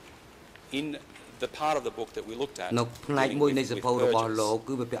 In the part of the book that we looked at,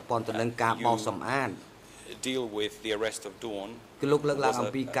 deal with the arrest of Dawn, was a member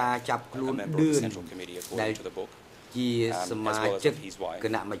of the Central Committee according to the book, as well as of his wife.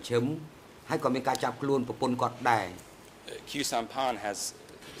 Q Sampan has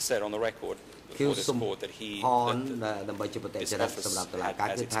said on the record before this court that he this office had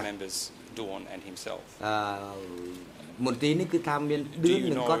as its members Dawn and himself. មន្ទីរនេះគឺថាមានឌឿន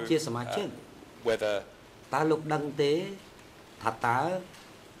នឹងគាត់ជាសមាជិក whether តើលោកដឹងទេថាតើ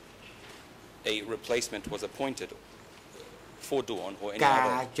a replacement was appointed for Dawn or any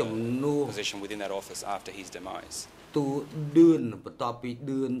other position within that office after his demise. ទូឌឿនបន្ទាប់ពី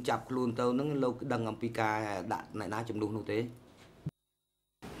ឌឿនចាប់ខ្លួនទៅហ្នឹងលោកដឹងអំពីការដាក់អ្នកណាជំនួសនោះទេ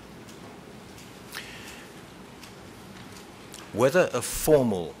Whether a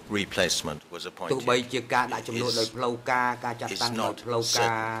formal replacement was appointed is not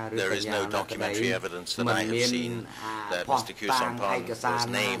certain. There is no documentary evidence that I have seen that Mr. Kyu Samphan was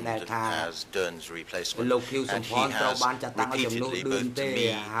named as Dern's replacement, and he has repeatedly, both to me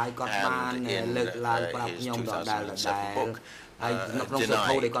and in his 2007 book, នៅក្នុងស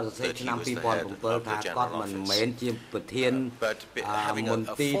ភៅដែលគាត់សរសេរឆ្នាំ 2007 ថាគាត់មិនមែនជាប្រធានមន្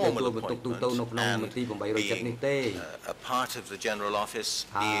ទីរទទួលបន្ទុកទូទៅនៅក្នុងមន្ទីរ807នេះទេ a part of the general office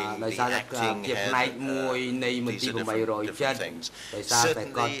being the acting head ជាផ្នែកមួយនៃមន្ទីរ807ដោយសារតែ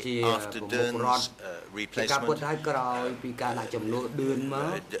គាត់ជាប្រមុខរដ្ឋ replacement ការពុតឲ្យក្រោយពីការដាក់ចំនួនឌឿនម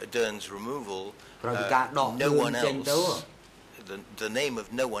ក Dern's removal ក្រោយពីការដកឌឿនចេញទៅ The name of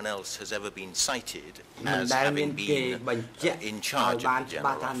no one else has ever been cited as having been in charge of the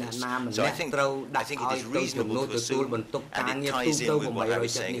general office. So I think it is reasonable to assume, and it ties in with what I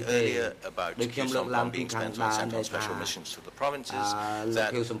was saying earlier about Kyu Samphan being sent on special missions to the provinces, that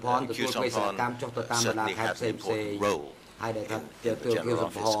Kyu Samphan certainly had an important role. ហើយដែលថាទទួលKyu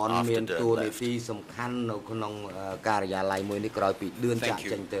Samphan មានតួនាទីសំខាន់នៅក្នុងការិយាល័យមួយនេះក្រោយពីឌឿនចាក់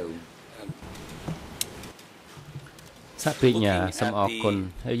ចេញទៅ សាភិញ្ញាសូមអរគុណ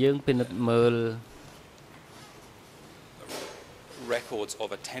ហើយយើងពិនិត្យមើល records of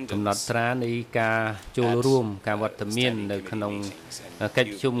attendance កំណត់ត្រានៃការចូលរួមការវត្តមាននៅក្នុងកិច្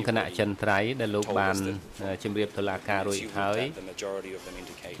ចប្រជុំគណៈចិនត្រៃដែលលោកបានជម្រាបតុលាការរួចហើយ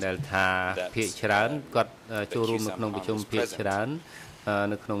ដែលថាភាគច្រើនគាត់ចូលរួមនៅក្នុងប្រជុំភាគច្រើន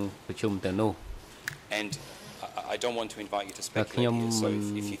នៅក្នុងប្រជុំទៅនោះ I don't want to invite you to speculate. ខ្ញុំមិន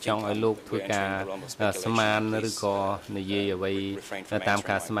ចង់ឲ្យលោកធ្វើការស្មានឬក៏និយាយអ្វីតាម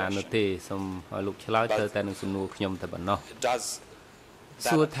ការស្មាននោះទេសូមឲ្យលោកឆ្លើយទៅតែនឹងសំណួរខ្ញុំតែប៉ុណ្ណោះ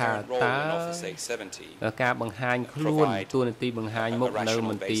សួរថាតើការបង្ហាញខ្លួនតួនាទីបង្ហាញមុខនៅ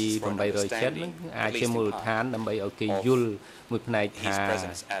មន្ទីរ807នឹងអាចជាមូលដ្ឋានដើម្បីឲ្យគេយល់មួយផ្នែកថា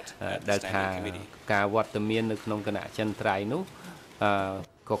ដែលថាការវត្តមាននៅក្នុងគណៈចិនត្រៃនោះ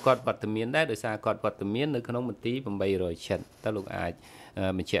ក៏គាត់វត្តមានដែរដោយសារគាត់វត្តមាននៅក្នុងមន្ទីរ807តើលោកអាច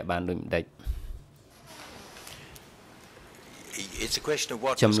បញ្ជាក់បានដូចម្ដេច It's a question of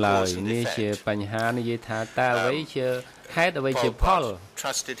what ចម្លើយនេះជាបញ្ហានិយាយថាតើអ្វីជាហេតុអ្វីជាផល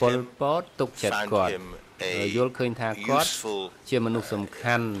ពលពតទុកចិត្តគាត់យល់ឃើញថាគាត់ជាមនុស្សសំ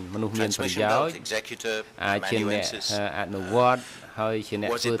ខាន់មនុស្សមានប្រយោជន៍អាចជាអ្នកអនុវត្តហើយជាអ្ន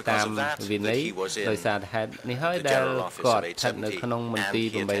កធ្វើតាមវិន័យដោយសារហេតុនេះហើយដែលគាត់ស្ថិតនៅក្នុងមន្ទីរ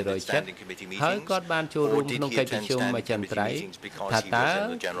807ហើយគាត់បានចូលរួមក្នុងកិច្ចប្រជុំអចិន្ត្រៃយ៍ថាតើ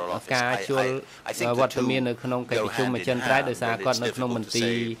ការចូលវត្តមាននៅក្នុងកិច្ចប្រជុំអចិន្ត្រៃយ៍ដោយសារគាត់នៅក្នុងមន្ទី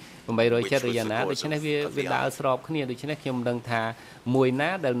រ807ឬយ៉ាងណាដូច្នេះវាដើរស្របគ្នាដូច្នេះខ្ញុំមិនដឹងថាមួយណា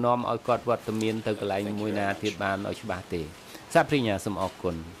ដែលនាំឲ្យគាត់វត្តមានទៅកន្លែងមួយណាទៀតបានឲ្យច្បាស់ទេសាភិញ្ញាសូមអរ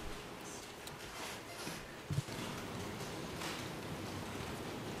គុណ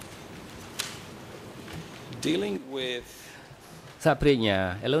Dealing with សាភិញ្ញា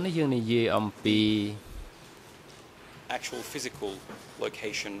ឥឡូវនេះយើងនិយាយអំពី actual physical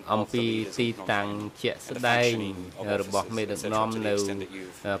location អំពីទីតាំងជាក់ស្ដែងរបស់មេដឹកនាំនៅ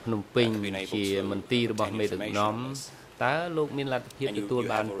ភ្នំពេញជាមន្ទីររបស់មេដឹកនាំតើលោកមានលទ្ធភាពទទួល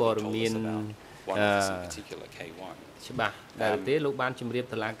បានព័ត៌មានច្បាស់ដែរទេលោកបានជម្រាប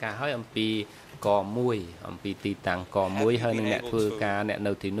តុលាការឲ្យអំពីក1អំពីទីតាំងក1ហើយនឹងអ្នកធ្វើការអ្នក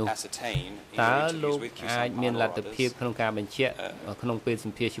នៅទីនោះតើលោកអាចមានលទ្ធភាពក្នុងការបញ្ជាក់ក្នុងពេលស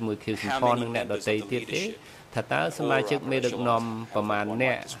ម្ភាសជាមួយKyu Samphanនិងអ្នកដទៃទៀតទេថាតើសមាជិកមេដឹកនាំប្រមាណអ្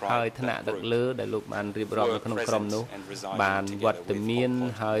នកហើយថ្នាក់ដឹកលើដែលលោកបានរៀបរាប់នៅក្នុងក្រុមនោះបានវត្តមាន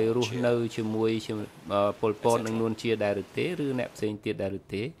ហើយរស់នៅជាមួយពលពតនិងនួនជាដែរឬទេឬអ្នកផ្សេងទៀតដែរឬ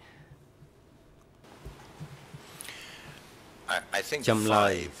ទេ ចម្លើ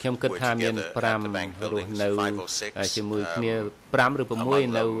យខ្ញុំគិតថាមាន5រស់នៅជាមួយគ្នា5ឬ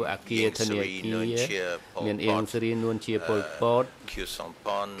6នៅអគារធនាគារមានអៀងសេរីនួនជាពលពត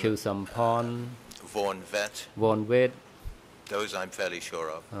Kyu Samphan Von Vet those I'm fairly sure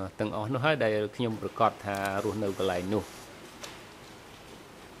of ទាំងអស់នោះហើយដែលខ្ញុំប្រកាសថារស់នៅកន្លែងនោះ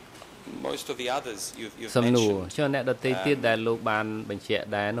most of the others you've សំណួរចុះអ្នកដទៃទៀតដែលលោកបានបញ្ជាក់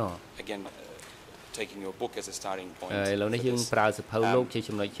ដែរនោះ again taking your book as a starting point ឥឡូវនេះយើងប្រើសភៅលោកជា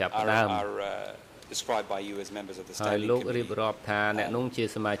ចំណុចចាប់ផ្ដើម described by you as members of the ហើយ standing លោករៀប committee រាប់ថាអ្នកនោះជា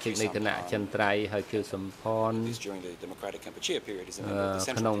សមាជិកនៃគណៈចន្ទ្រៃហើយខៀវសំផន during the democratic Kampuchea period is a member of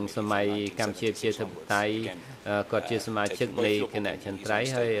the ក្នុង central សម័យកម្ពុជាប្រជាធិបតេយ្យគាត់ជាសមាជិកនៃគណៈចន្ទ្រៃ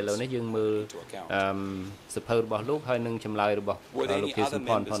ហើយឥឡូវនេះយើងមើលសភៅរបស់លោកហើយនឹងចម្លើយរបស់លោកខៀវសំ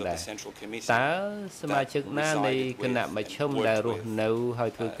ផនផងដែរតើសមាជិកណានៃគណៈមជ្ឈិមដែលរស់នៅហើ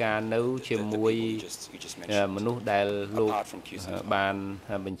យធ្វើការនៅជាមួយមនុស្សដែលលោកបាន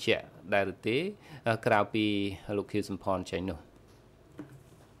បញ្ជាក់ដែរឬទេក្រៅពីលោកខៀវសំផនចេញនោះ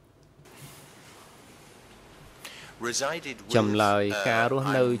ចម្លើយការរស់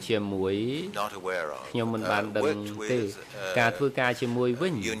នៅជាមួយខ្ញុំមិនបានដឹងទេការធ្វើការជាមួយវិ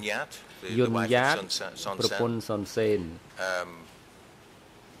ញយុនយ៉ាតប្រពន្ធសុនសេន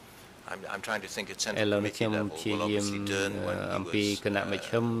ឥឡូវនេះខ្ញុំព្យាយាមអំពីគណៈមជ្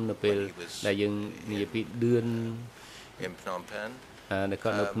ឈិមនៅពេលដែលយើងនិយាយពីឌឿននៅគា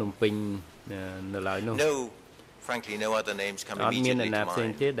ត់នៅភ្នំពេញនៅឡើយនោះអត់មានអ្នកណាផ្សេង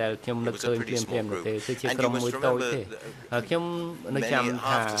ទេដែលខ្ញុំនឹកឃើញភ្លាមៗនោះទេគឺជាក្រុមមួយតូចទេហើយខ្ញុំនឹកចាំ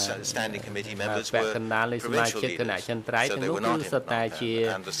ថាពាក់កណ្ដាលនៃសមាជិកគណៈចន្ទ្រៃទាំងនោះគឺសុទ្ធតែជា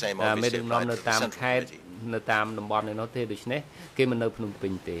មេដឹកនាំនៅតាមខេត្តនៅតាមតំបន់ឯនោះទេដូច្នេះគេមិននៅភ្នំពេ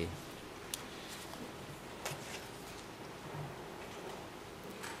ញទេ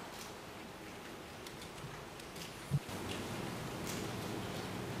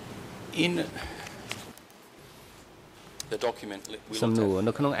សំណួរ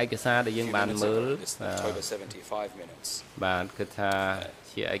នៅក្នុងឯកសារដែលយើងបានមើលបាទគឺថា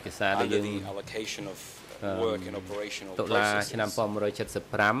ជាឯកសារដែលយើងតុលាឆ្នាំ1975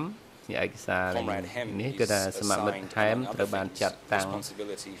ជាឯកសារនេះគឺថាសមាមិត្តហែមត្រូវបានចាត់តាំង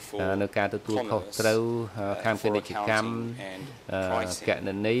នៅការទទួលខុសត្រូវខាងពាណិជ្ជកម្មកណ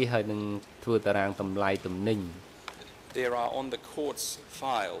ន័យហើយនឹងធ្វើតារាងតម្លៃទំនិញThere are on the court's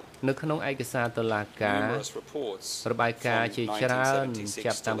file នៅក្នុងឯកសារតុលាការរបាយការណ៍ជាច្រើន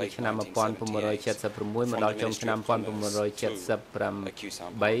ចាប់តាំងពីឆ្នាំ1976មកដល់ចុងឆ្នាំ1978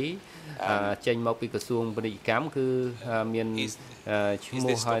ចេញមកពីក្រសួងពាណិជ្ជកម្មគឺមានឈ្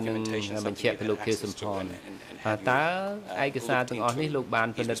មោះហើយនឹងបញ្ជាក់ពីលោកខៀវសំផនតើឯកសារទាំងអស់នេះលោកបាន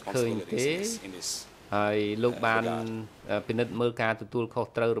ពិនិត្យឃើញទេហើយលោកបានពិនិត្យមើលការទទួលខុស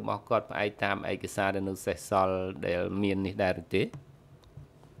ត្រូវរបស់គាត់ផ្អែកតាមឯកសារដែលនៅសេសសល់ដែលមាននេះដែរទេ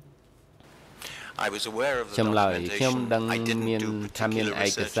ចម្លើយខ្ញុំដឹងមានថាមានឯ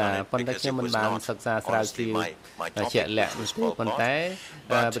កសារប៉ុន្តែខ្ញុំមិនបានសិក្សាស្រាវជ្រាវជាក់លាក់នោះទេប៉ុន្តែ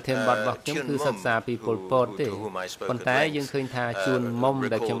ប្រធានបទរបស់ខ្ញុំគឺសិក្សាពីប៉ុលពតទេប៉ុន្តែយើងឃើញថាជួនមុំ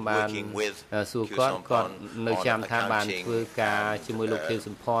ដែលខ្ញុំបានសួរគាត់នៅចាំថាបានធ្វើការជាមួយលោកខៀវ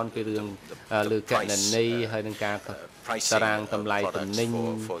សំផនពីរឿងលើកណន័យហើយនឹងការតារាងតម្លៃទំនិ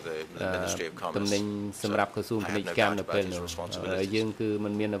ញសម្រាប់ក្រសួងពាណិជ្ជកម្មនៅពេលនោះយើងគឺមិ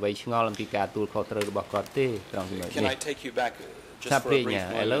នមានអ្វីឆ្ងល់អំពីការទទួលខុសត្រូវរបស់គាត់ទេត្រង់ចំណុចនេះថាព្រាញ់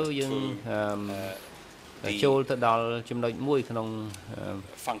ឥឡូវយើងចូលទៅដល់ចំណុចមួយក្នុង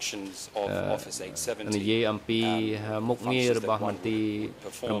និយាយអំពីមុខងាររបស់មន្ទីរ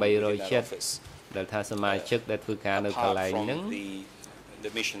807ដែលថាសមាជិកដែលធ្វើការនៅកន្លែងហ្នឹង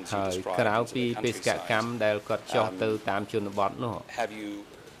ហើយក្រៅពីបេសកកម្មដែលគាត់ចោះទៅតាមជនបទនោះ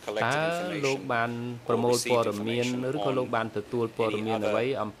តើលោកបានប្រមូលព័ត៌មានឬក៏លោកបានទទួលព័ត៌មានអ្វី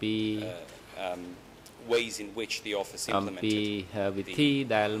អំពីវិធី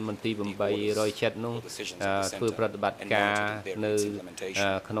ដែលមន្ទីរ807នោះធ្វើប្រតិបត្តិការនៅ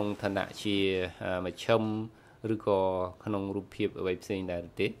ក្នុងឋានៈជាមជ្ឈិមឬក៏ក្នុងរូបភាពអ្វីផ្សេងដែរ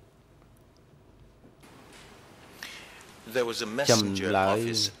ទេចម្លើយ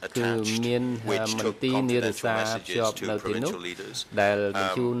គឺមានមន្ទីរនិរសាភ្ជាប់នៅទីនោះដែលប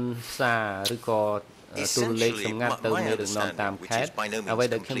ញ្ជូនសារឬក៏ទូរលេខសម្ងាត់ទៅមេដឹកនាំតាមខេត្តអ្វី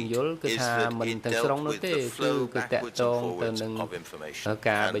ដែលខ្ញុំយល់គឺថាមិនទាំងស្រុងនោះទេគឺតាក់ទងទៅនឹង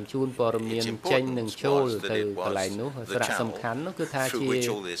ការបញ្ជូនព័ត៌មានចេញនិងចូលទៅកន្លែងនោះសារៈសំខាន់នោះគឺថាជា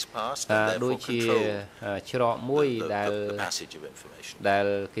ដូចជាច្រកមួយដែល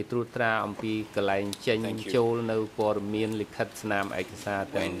គេត្រួតត្រាអំពីកន្លែងចេញចូលនៅព័ត៌មានលិខិតស្នាមឯកសារ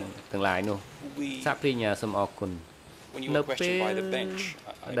ទាំងឡាយនោះសាព្រាញ្ញាសូមអរគុណនៅពេល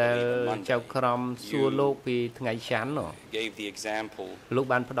ដែលចៅក្រមសួរលោកពីថ្ងៃច័ន្ទលោក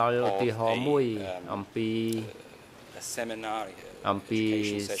បានផ្ដល់ឧទាហរណ៍មួយអំពី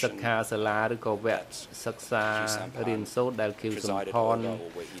សិក្ខាសាលាឬក៏វគ្គសិក្សារៀនសូត្រដែលខៀវសំផន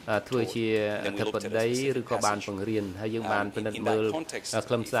ធ្វើជាអធិបតីឬក៏បានបង្រៀនហើយយើងបានពិនិត្យមើល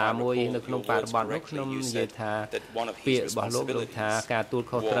ខ្លឹមសារមួយនៅក្នុងបរិបទនោះខ្ញុំនិយាយថាពាក្យរបស់លោកដូចថាការទួល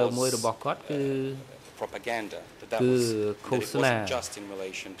ខុសត្រូវមួយរបស់គាត់គឺឃោសនា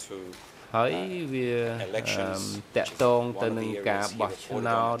ហើយវាតកតងទៅនឹងការបោះឆ្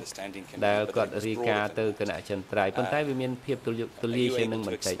នោតដែលគាត់រាយការណ៍ទៅគណៈចន្ទ្រៃប៉ុន្តែវាមានភាពទូលាយជាងនឹងប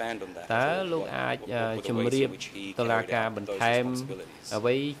ន្តិចតើលោកអាចជម្រាបតុលាការបន្ថែមអ្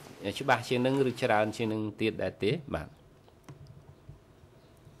វីច្បាស់ជាងនឹងឬច្រើនជាងនឹងទៀតដែរទេបាទ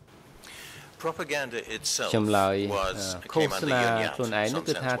ចម្លើយឃោសនាខ្លួនឯងនោះ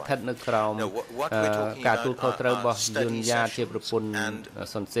គឺថាស្ថិតនៅក្រោមការទូលខុសត្រូវរបស់យុនយ៉ាជាប្រពន្ធ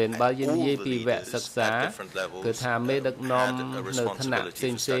សុនសេនបើយើងនិយាយពីវគ្គសិក្សាគឺថាមេដឹកនាំនៅឋានៈផ្សេ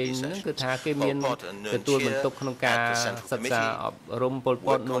ងៗហ្នឹងគឺថាគេមានទទួលបន្ទុកក្នុងការសិក្សាអប់រំពលព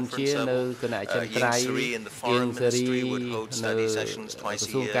តនួនជានៅគណៈចន្ទ្រៃអៀងសេរីនៅក្រ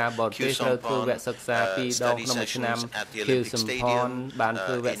សួងការបរទេសត្រូវធ្វើវគ្គសិក្សា2ដងក្នុងមួយឆ្នាំគឺសំផនបានធ្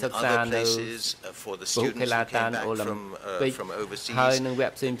វើវគ្គសិក្សានៅបុគ្គលិកអូឡ িম্পিক ហើយនឹងវ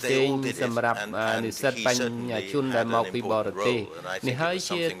គ្គផ្សេងៗសម្រាប់និស្សិតបញ្ញជនដែលមកពីបរទេសនេះហើយ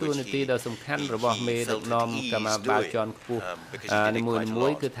ជាតួនាទីដ៏សំខាន់របស់មេដឹកនាំកម្មាភិបាលជាន់ខ្ពស់នីមួ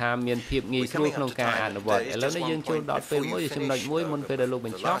យៗគឺថាមានភាពងាយស្រួលក្នុងការអនុវត្តឥឡូវនេះយើងចូលដល់ពេលមួយចំណុចមួយមុនពេលដែលលោកប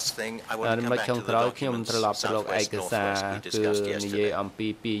ញ្ចប់ចំណុចចុងក្រោយខ្ញុំត្រឡប់ទៅលោកឯកសារគឺនិយាយអំពី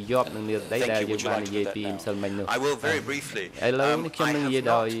ពីយប់និងនិរដីដែលយើងបាននិយាយពីម្សិលមិញនោះឥឡូវនេះខ្ញុំនឹងនិយាយ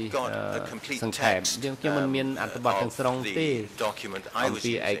ដោយសង្ខេបខ្ញុំមិនមានអត្ថបទទាំងស្រុងទេអំ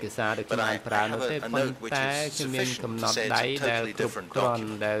ពីឯកសារដែលខ្ញុំបានប្រើនោះទេប៉ុន្តែខ្ញុំមានកំណត់ដៃដែលគ្រប់គ្រាន់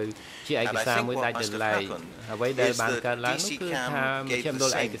ដែលជាឯកសារមួយដាច់ដោយឡែកអ្វីដែលបានកើតឡើងនោះគឺថាមជ្ឈមណ្ឌ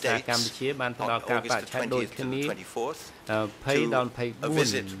លឯកសារកម្ពុជាបានផ្ដល់ការបច្ឆេទដូចគ្នា20ដល់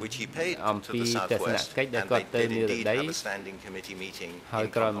24អំពីទស្សនកិច្ចដែលគាត់ទៅនិរដីហើយ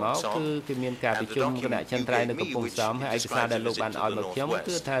ក្រោយមកគឺគេមានការប្រជុំគណៈចន្ទ្រៃនៅកំពង់សោមហើយឯកសារដែលលោកបានឲ្យមកខ្ញុំ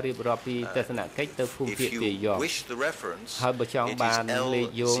គឺថារៀបរាប់ពីទស្សនកិច្ចទៅភូមិភាគពាយ័ព្យហើយបើចង់បានលេខ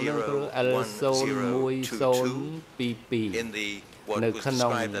យោងនោះគឺ L01022 នៅក្នុ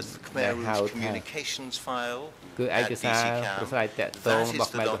ងដែលហៅថាគឺឯកសារប្រស្រ័យតាក់ទងរប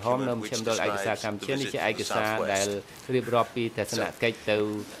ស់ខ្មែរក្រហមនៅមជ្ឈមណ្ឌលឯកសារកម្ពុជានេះជាឯកសារដែលរៀបរាប់ពីទស្សនកិច្ចទៅ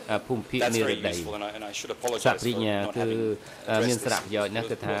ភូមិភាគនិរដីសព្រិញ្ញាគឺមានសារៈប្រយោជន៍ណាស់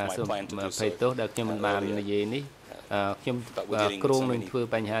គឺថាសូមភ័យទោសដែលខ្ញុំមិនបាននិយាយនេះខ្ញុំគ្រោងនឹងធ្វើ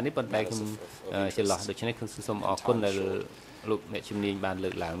បញ្ហានេះប៉ុន្តែខ្ញុំច្រឡោះដូច្នេះខ្ញុំសូមអរគុណដែលលោកអ្នកជំនាញបានលើ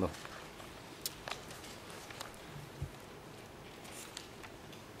កឡើងនោះ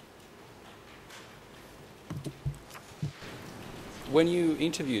When you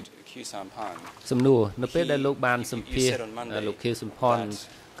interviewed Q Sampan សំណួរនៅពេលដែលលោកបានសម្ភាសលោក Q Samphan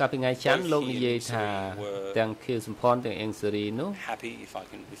កាលពីថ្ងៃច័ន្ទលោកនិយាយថាទាំង Q Samphan ទាំងអេងសេរីនោះ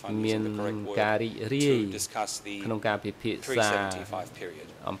មានការរីករាយក្នុងការពិភាក្សា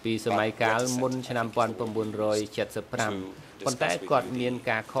អំពីសម័យកាលមុនឆ្នាំ 1975 ប៉ុន្តែគាត់មាន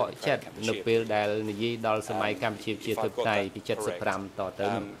ការខកចិត្តនៅពេលដែលនិយាយដល់សម័យកម្ពុជាជាធិបតេយ្យពី 75 តទៅ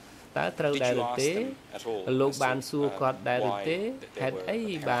នោះ តើត្រូវដែរឬទេលោកបានសួរគាត់ដែរឬទេហេតុអី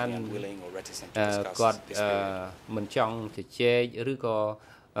បានគាត់មិនចង់ជជែកឬក៏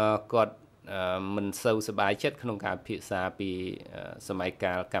គាត់មិនសូវសប្បាយចិត្តក្នុងការពិភាក្សាពីសម័យ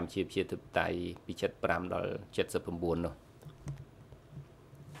កាលកម្ពុជាជាធិបតេយ្យពី 75 ដល់ 79 នោះ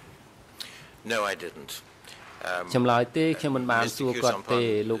No, I didn't. ចម្លើយទេខ្ញុំមិនបានសួរគាត់ទេ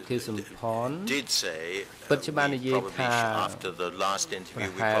លោក Q Samphan ពិតជាបាននិយាយថាប្រ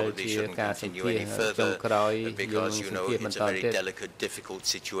ហែលជាការសម្ភាសចុងក្រោយយើងសម្ភាសបន្តទៀតលោ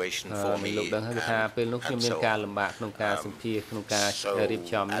កដឹងថាពេលនោះខ្ញុំមានការលំបាកក្នុងការសម្ភាសក្នុងការរៀប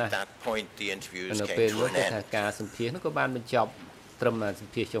ចំណាស់នៅពេលនោះថាការសម្ភាសនោះក៏បានបញ្ចប់ត្រឹមស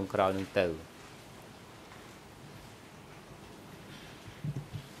ម្ភាសចុងក្រោយនឹងទៅ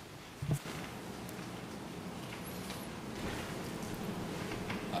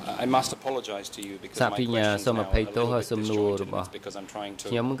I must apologize to you because my questions now are a little bit because I'm trying to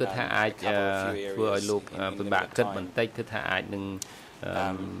ខ្ញុំគឺថាអាចធ្វើឲ្យលោកពិបាកគិតបន្តិចគឺថាអាចនឹង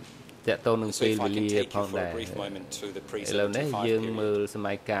តាក់ទងនឹងពេលវេលាផងដែរឥឡូវនេះយើងមើលស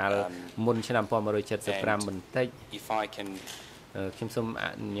ម័យកាលមុនឆ្នាំ 1975 បន្តិចខ្ញុំសូមអ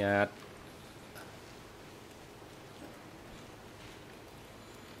នុញ្ញាត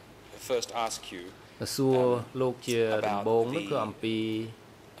first ask you សួរលោកជាដំបូងនោះគឺអំពី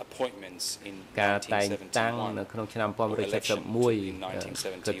appointments in ការតែងតាំងនៅក្នុងឆ្នាំ 1971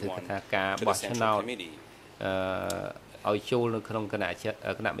 គឺថាការបោះឆ្នោតឲ្យចូលនៅក្នុងគ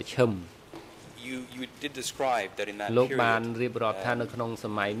ណៈមជ្ឈិម you did describe that in that លោកបានរៀបរាប់ថានៅក្នុងស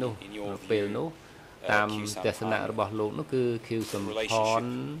ម័យនោះពេលនោះតាមទស្សនៈរបស់លោកនោះគឺ Q Samphan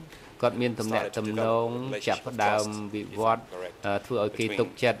គាត់មានទំនាក់ទំនងចាប់ផ្ដើមវិវត្តធ្វើឲ្យគេទុក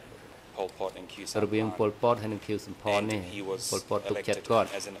ចិត្ត រវាង Pol Pot ហើយនិង Q Samphan នេះ Pol Pot ទុកចិត្តគាត់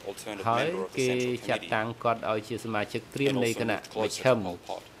ហើយគេចាត់តាំងគាត់ឲ្យជាសមាជិកត្រៀមនៃគណៈមជ្ឈិម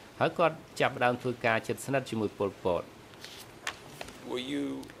ហើយគាត់ចាប់ដើមធ្វើការជិតស្និទ្ធជាមួយប៉ុលពត Were you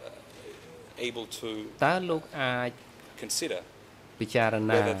able to តើលោកអាច consider ពិចារ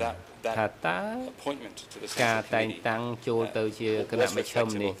ណាថាតើ appointment to the ការតែងតាំងចូលទៅជាគណៈមជ្ឈិម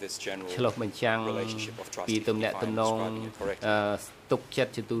នេះឆ្លុះបញ្ចាំងពីទំនាក់ទំនងទុកចិត្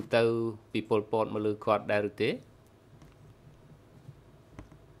តជាទូទៅពីប៉ុលពតមកលើគាត់ដែរឬទេ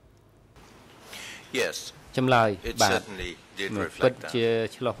Yes ចម្លើយ it បាទ certainly did ពិត reflect ជា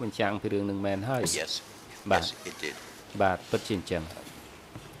ឆ្លុះបញ្ចាំងពីរឿងនឹងមែនហើយ yes បាទ yes it did បាទពិតជាអញ្ចឹង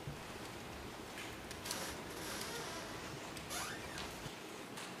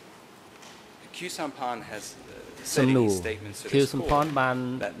Q Sampan has សំណួរ statements to គឺ this សំផ court នបាន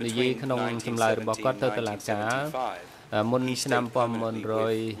និយាយក្នុងចម្លើយរបស់គាត់ទៅតុលាការមុនឆ្នាំ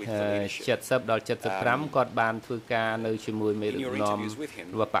1970ដល់75គាត់បានធ្វើការនៅជាមួយមេដឹកនាំ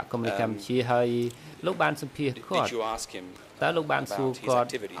របស់បកកុម្មុយនីសកម្ពុជាហើយលោកបានសម្ភាសគាត់ Did you ask him តើលោកបានសួរគាត់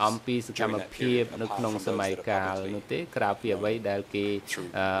អំពីសកម្មភាពនៅក្នុងសម័យកាលនោះទេក្រៅពីអ្វីដែលគេ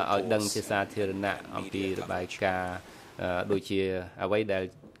ឲ្យដឹងជាសាធារណៈអំពីរបាយការណ៍ដូចជាអ្វីដែល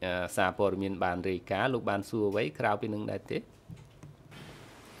សារព័ត៌មានបានរាយការណ៍លោកបានសួរអ្វីក្រៅពីនឹងដែរទេ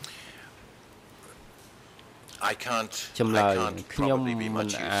I can't ចម្លើយ ខ្ញុំ probably be មិន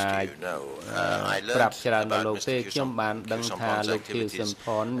much អាច use to you no I ប្រាប់ learned ច្រើនដល់ about លោកទេ Mr. ខ្ញុំបានដឹងថាលោក Kyusompon's គៀវសំ activities ផ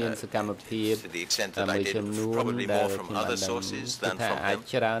នមានសកម្មភាព to the extent that I មួយ did ចំនួន probably ដែល more from ខ្ញុំបាន other ដឹង sources គឺ than ថា from អាច him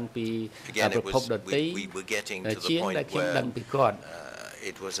ច្រើនពី again ប្រ it ភព was ដទៃ we were getting to the ជាង point ដែលខ្ញុំ where ដឹងពីគាត់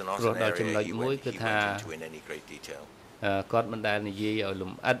it was not ព្រោះ an ដល់ចំណុច area he មួយ went គឺថា into in any great detail គាត់មិនដែលនិយាយឲ្យល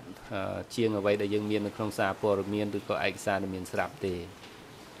ម្អិតជាងអ្វីដែលយើងមាននៅក្នុងសារព័ត៌មានឬក៏ឯកសារដែលមានស្រាប់ទេ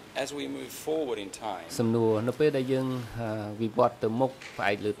as we move forward in time សំណួរនៅពេលដែលយើងវិវត្តទៅមុខផ្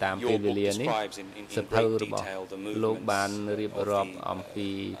អែកលើតាមពេលវេលានេះសភៅរបស់លោកបានរៀបរាប់អំពី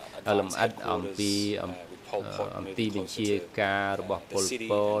លម្អិតអំពីបញ្ជាការរបស់ប៉ុល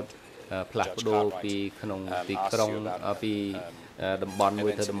ពតផ្លាស់ប្ដូរពីក្នុងទីក្រុងពីតំបន់មួ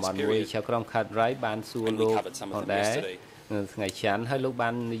យទៅតំបន់មួយចៅក្រមខាត់រ៉ៃបានសួរលោកផងដែរថ្ងៃច័ន្ទហើយលោកបា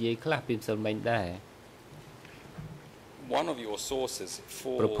ននិយាយខ្លះពីម្សិលមិញដែរ one of your sources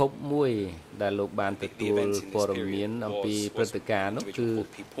for ប្រភពមួយដែលលោកបានទទួលព័ត៌មានអំពីព្រឹត្តិការណ៍នោះ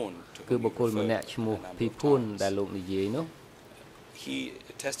គឺបុគ្គលម្នាក់ឈ្មោះភីភួនដែលលោកនិយាយនោះ he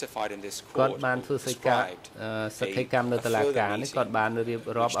testified in this គាត់ court បានធ្វើសក្ខីកម្មនៅតុលាការនេះគាត់បានរៀប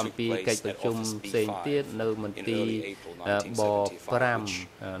រាប់អំពីកិច្ចប្រជុំផ្សេងទៀតនៅមន្ទីរប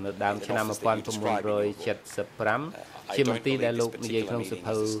5នៅដើមឆ្នាំ1975ជាមន្ទីរដែលលោកនិយាយក្នុងស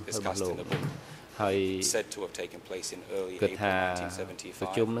ភៅរបស់លោកហើយគិតថាប្រ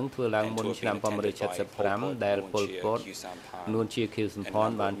ជុំនឹងធ្វើឡើងមុនឆ្នាំ1975ដែលប៉ុលពតនួនជាខៀវសំផន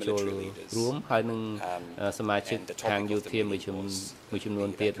បានចូលរួមហើយនឹងសមាជិកខាងយោធាមួយចំនួន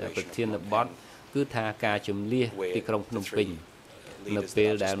ទៀតប្រធានបទគឺថាការជំលះទីក្រុងភ្នំពេញនៅពេ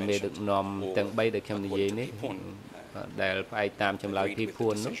លដែលមេដឹកនាំទាំង3ដែលខ្ញុំនិយាយនេះដែលផ្អែកតាមចម្លើយភីភួ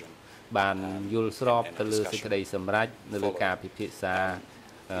ននោះបានយល់ស្របទៅលើសេចក្តីសម្រេចនៅលើការពិភាក្សា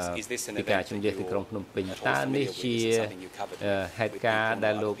ពីការជំនះទីក្រុងភ្នំពេញតើនេះជាហេតុការណ៍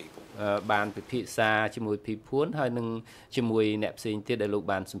ដែលលោកបានពិភាក្សាជាមួយភីភួនហើយនឹងជាមួយអ្នកផ្សេងទៀតដែលលោក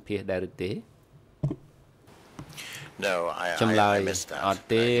បានសម្ភាសដែរឬទេ No, ចម្លើយ I missed that. អត់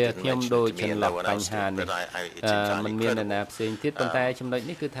ទេខ្ញុំដូចចន្លោះបញ្ហានេះមិនមានអ្នកណាផ្សេងទៀតប៉ុន្តែចំណុច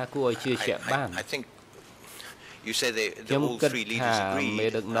នេះគឺថាគួរឲ្យជឿជាក់បាន I think you say the ខ្ញុំ all គិត three ថា leaders agree មេ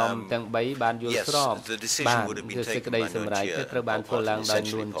ដឹកនាំទាំង3បានយល់ស្រប the decision បាន would have been គឺសេច taken ក្តី by សម្រេច Nuon គឺ Chea ត្រូវបានធ្វើឡើងដោយ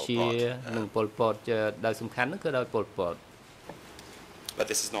នួន essentially ជា Pol Pot. និងប៉ុលពតដែលសំខាន់នោះគឺដោយប៉ុលពត but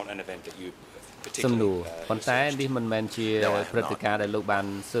this is not an event that you សំណួរ particularly ប៉ុន្តែនេះមិនមែនជាព្រឹត្តិការណ៍ដែលលោកបាន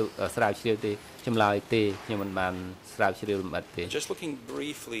ស្រាវជ្រាវទេចម្លើយទេខ្ញុំមិនបានស្រាវជ្រាវលម្អិតទេ just looking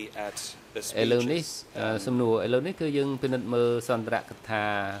briefly at the ឥឡូវនេះ speeches សំណួរឥឡូវនេះគឺយើងពិនិត្យមើលសន្ទរកថា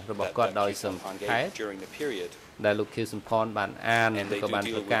របស់គាត់ដោយសង្ខេប during the period ដែលលោកខៀវសំផនបានអានឬក៏បាន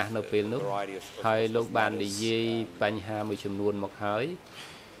ប្រកាសនៅពេលនោះហើយលោកបាននិយាយបញ្ហាមួយចំនួនមកហើយ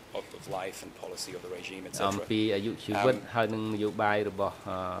of life and policy of the regime អំ etc. ពីអាយុជីវិតហើយនឹងនយោបាយរបស់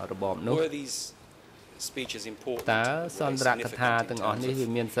របបនោះ were these speeches important តើសន្ទរកថាទាំងអស់នេះវា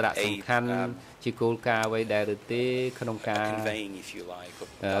មានសារៈសំខាន់ជាគោលការណ៍អ្វីដែរឬទេក្នុងការ conveying if you like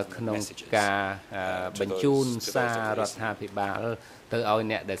ក្នុងការបញ្ជូនសាររដ្ឋាភិបាលទៅឲ្យ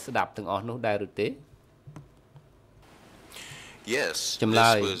អ្នកដែលស្ដាប់ទាំងអស់នោះដែរឬទេ Yes, ចម្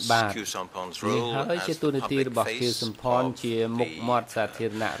លើយ this was បាទ Q Sampon's នេះ role ហើយ as ជា the ទូនាទី public របស់ ខៀវ face សំផន of ជាមុខ the មាត់សាធា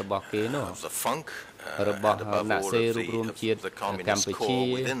រណៈរបស់គេនោះ of the FUNK របស់ and above អ្នក all សេរី of រួបរวม the ជាតិ communist កម្ពុជា core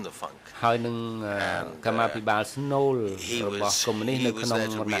within the FUNK. ហើយនឹងកម្មាភិបាលស្នូលរបស់កុម្មុយនីសនៅក្នុង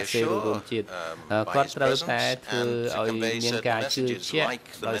អ្នកសេរីរួបរวมជាតិគាត់ត្រូវតែធ្វើឲ្យមានការជឿជាក់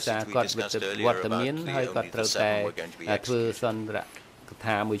ដោយសារគាត់វត្តមានហើយគាត់ត្រូវតែធ្វើសន្ទរក ក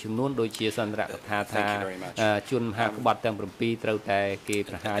ថាមួយចំនួនដូចជាសន្ទរកថាថាជនមហាក្បត់ទាំង7ត្រូវតែគេ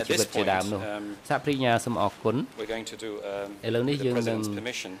ប្រហារជីវិតជាដើមនោះសហប្រញ្ញាសូមអរគុណឥឡូវនេះយើងនឹង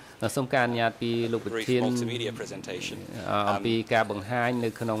សូមការអនុញ្ញាតពីលោកប្រធានអំពីការបង្ហាញនៅ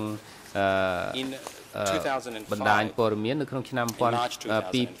ក្នុងបណ្ដាញព័ត៌មាននៅក្នុងឆ្នាំ2005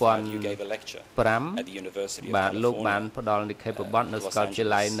បាទលោកបានផ្ដល់និក្ខេបបទនៅសាកលវិទ្យា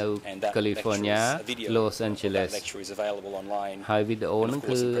ល័យនៅ California Los Angeles ហើយវីដេអូហ្នឹង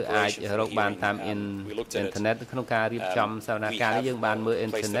គឺអាចរកបានតាមអ៊ីនធឺណិតក្នុងការរៀបចំសវនកម្មនេះយើងបានមើលអ៊ី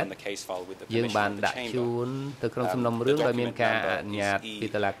នធឺណិតយើងបានដាក់ជូនទៅក្នុងសំណុំរឿងដោយមានការអនុញ្ញាតពី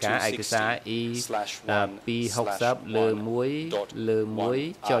តុលាការឯកសារ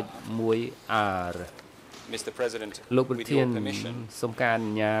E260/1/1.1Rលោកប្រធានសូមការអ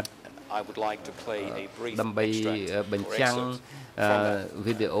នុញ្ញាតដើម្បីបញ្ចាំង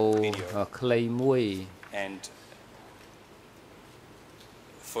វីដេអូខ្លីមួយ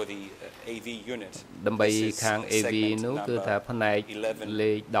ដើម្បីខាង AV នោះគឺថាផ្នែក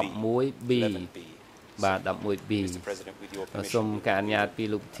លេខ 11B បាទ 11B សូមការអនុញ្ញាតពី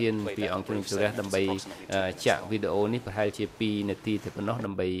លោកប្រធានពីអង្គជំនុំជម្រះដើម្បីចាក់វីដេអូនេះប្រហែលជា2នាទីទៅប៉ុណ្ណោះ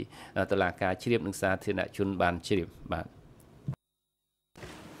ដើម្បីតុលាការជ្រាបនិងសាធារណជនបានជ្រាបបាទ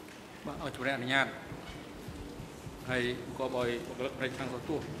ឲ្យជំរះអនុញ្ញាតហើយក៏ឲ្យបុគ្គលិកផ្នែកខាងទូរ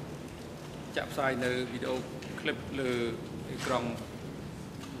ទស្សន៍ចាក់ផ្សាយនៅវីដេអូឃ្លីបលើអេក្រង់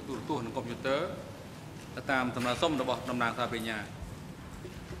ទូរទស្សន៍និងកុំព្យូទ័រតាមដំណើរសុំរបស់តំណាងសាធារណ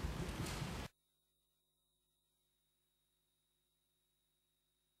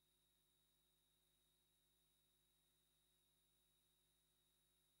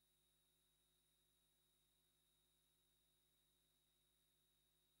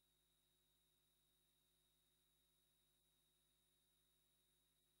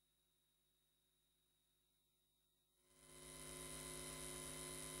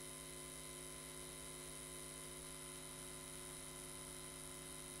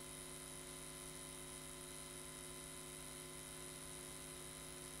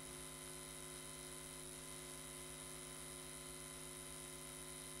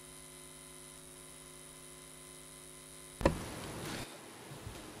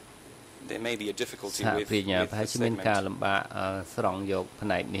there may be a difficulty with ប្រហែលជាមានការលំបាកស្រង់យកផ្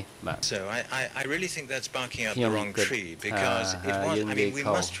នែកនេះបាទ So I really think that's barking up the wrong tree because it was I mean we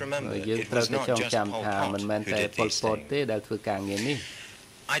must remember it was not just Pol Pot who did these things.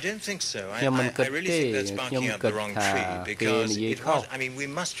 I don't think so. I really think that's barking up the wrong tree because it was I mean we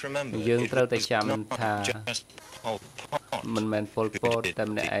must remember it was not just Pol Pot មិនមែន Pol Pot តែ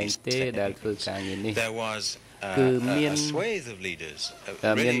ម្នាក់ឯងទេដែលធ្វើការងារនេះ There was គឺមាន a swathe of leaders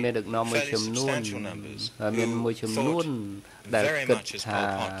មានមេដឹកនាំមួយចំនួនមានមួយចំនួនដែលគិតថា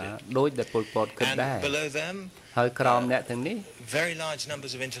ដូចដែល Pol Pot គិតដែរហើយក្រោមអ្នកទាំងនេះ very large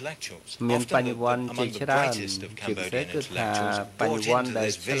numbers of intellectuals មានបញ្ញវន្តជាច្រើនជាពិសេសគឺថាបញ្ញវន្តដែល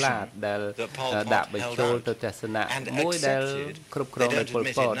ឆ្លាតដែលដាក់បញ្ចូលទៅទស្សនៈមួយដែលគ្រប់គ្រងដោយ Pol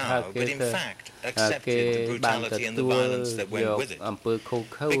Pot ហើយគេបានទទួលយកអំពើឃោរ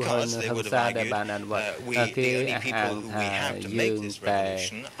ឃៅហើយនៅហិង្សាដែលបានអនុវត្តគេអះអាងថាយើងតែ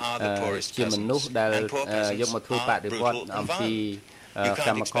ជាមនុស្សដែលយកមកធ្វើបដិវត្តអំពីក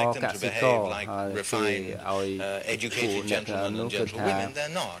ម្មករកសិករហើយគេឲ្យពួកអ្នកនោះគឺថា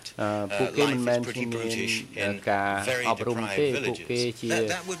ពួកគេមិនមែនមានការអប់រំទេពួកគេជា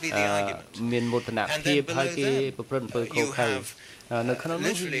មានមោទនភាពហើយគេប្រព្រឹត្តអំពើឃោរឃៅនៅក្នុង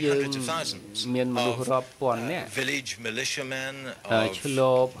នោះយើងមានមនុស្សរាប់ពាន់នាក់ឆ្ល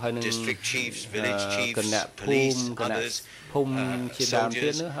ប់ហើយនឹងគណៈភូមិគណៈភូមិជាដើមទៀ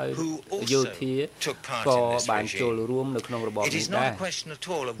តនោះហើយយោធាក៏បានចូលរួមនៅក្នុងរបបនេះដែរ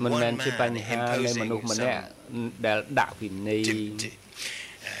មិនមែនជាបញ្ហានៃមនុស្សម្នាក់ដែលដាក់វិន័យ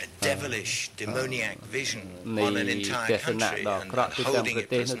devilish demoniac vision on an entire ទស្សនៈដ៏អាក្រក់ទូទាំងប្រ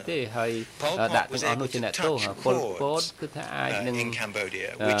ទេសនោះទេហើយដាក់ទាំងអស់នោះជាអ្នកទោសPol Potគឺថាអាចនឹង in Cambodia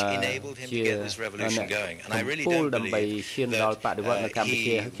which enabled him to get this revolution going and I really don't believe ដើម្បីឈានដល់បដិវត្តនៅកម្ពុ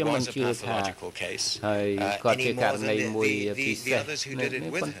ជាខ្ញុំមិនជឿថាហើយគាត់ជាករណីមួយពិសេសនេះ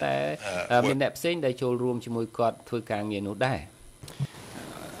ប៉ុន្តែមានអ្នកផ្សេងដែលចូលរួមជាមួយគាត់ធ្វើការងារនោះដែរ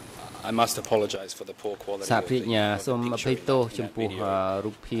I must apologize for the poor quality សាភិញ្ញាសូមអភ័យទោសចំពោះ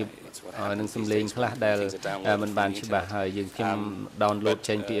រូបភាពនិងសំឡេងខ្លះដែលមិនបានច្បាស់ហើយយើងខ្ញុំ download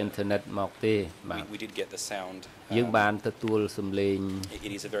ចេញពីអ៊ីនធឺណិតមកទេបាទយើងបានទទួលសំឡេង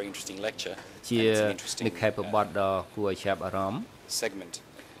It is a very interesting lecture ជានិក្ខេបបទដ៏គួរឲ្យចាប់អារម្មណ៍ segment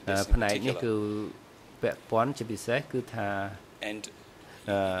ផ្នែកនេះគឺពាក់ព័ន្ធជាពិសេសគឺថា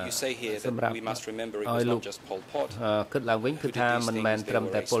សម្រាប់ឲ្យលោកគិតឡើងវិញគឺថាមិនមែនត្រឹម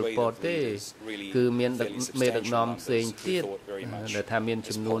តែពលពតទេគឺមានមេដឹកនាំផ្សេងទៀតដែលថាមាន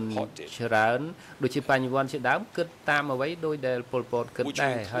ចំនួនច្រើនដូចជាបញ្ញវន្តជាដើមគិតតាមអ្វីដោយដែលពលពតគិត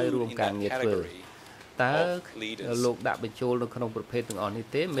ដែរហើយរួមការងារធ្វើតើលោកដាក់បញ្ចូលនៅក្នុងប្រភេទទាំងអស់នេះ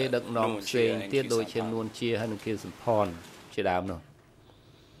ទេមេដឹកនាំផ្សេងទៀតដូចជានួនជាហើយនិងគៀសំផនជាដើមនោះ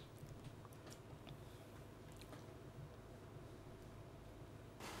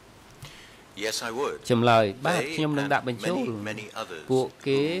ចម្លើយបាទខ្ញុំនឹងដាក់បញ្ចូលពួក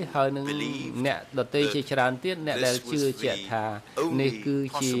គេហើយនឹងអ្នកដទៃជាច្រើនទៀតអ្នកដែលជឿជាក់ថានេះគឺ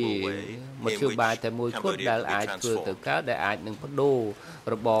ជាមធ្យោបាយតែមួយគត់ដែលអាចធ្វើទៅកើតដែលអាចនឹងបដូរ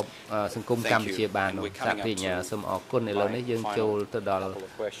របបសង្គមកម្ពុជាបាននោះសាភិញ្ញាសូមអរគុណឥឡូវនេះយើងចូលទៅដល់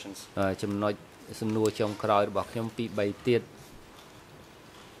ចំណុចសំណួរចុងក្រោយរបស់ខ្ញុំពី3ទៀត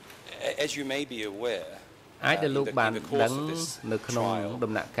អាចដែលលោកបានដឹងនៅក្នុង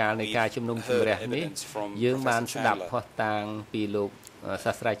ដំណាក់កាលនៃការជំនុំជម្រះនេះយើងបានស្ដាប់ភស្តុតាងពីលោក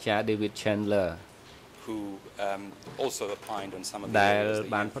សាស្ត្រាចារ្យ David Chandler ដែល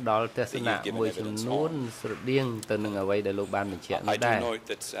បានផ្ដល់ទស្សនៈមួយចំនួនស្រដៀងទៅនឹងអ្វីដែលលោកបានបញ្ជាក់នោះដែរ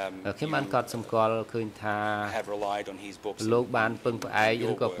ខ្ញុំបានកត់សម្គាល់ឃើញថាលោកបានពឹងផ្អែក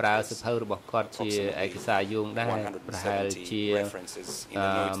ឬក៏ប្រើសៀវភៅរបស់គាត់ជាឯកសារយោងដែរប្រហែលជា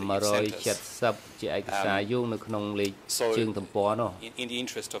170ជាឯកសារយោងនៅក្នុងលេខជើងទំព័រនោះ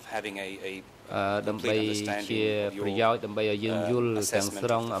ដើម្បីជាប្រយោជន៍ដើម្បីឲ្យយើងយល់ទាំងស្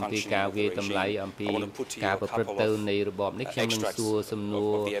រុងអំពីការវាយតម្លៃអំពីការប្រព្រឹត្តទៅនៃរបបនេះខ្ញុំនឹងសួរសំណួ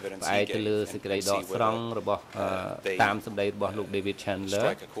រផ្អែកទៅលើសេចក្តីដកស្រង់របស់តាមសម្ដីរបស់លោក David Chandler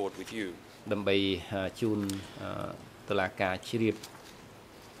ដើម្បីជូនតុលាការជ្រាប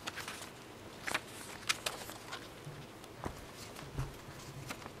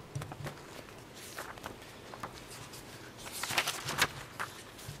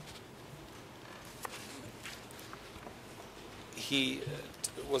He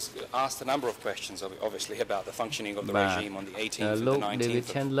was asked a number of questions, obviously, about the functioning of the regime on the 18th and the 19th David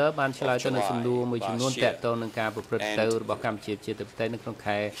Chandler បានឆ្លើយទៅនឹងសំណួរមួយចំនួនទាក់ទងនឹងការប្រព្រឹត្តទៅរបស់កម្ពុជាជាប្រទេសនៅក្នុង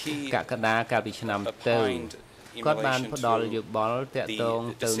ខែកក្កដាកាលពីឆ្នាំទៅគាត់បានផ្ដល់យោបល់ទាក់ទង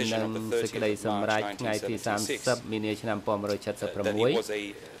ទៅនឹងសេចក្តីសម្រេចថ្ងៃទី30មីនាឆ្នាំ1976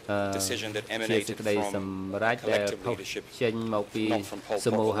ជាសេចក្តីសម្រេចដែលផុសចេញមកពីស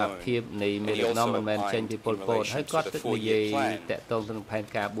មូហភាពនៃមេដឹកនាំមិនមែនចេញពីពលពតហើយគាត់និយាយតាក់ទងទៅនឹងផែន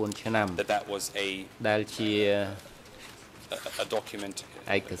ការ4ឆ្នាំដែលជា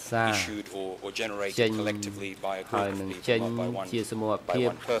ឯកសារចេញហើយនឹងចេញជាសមូហភាព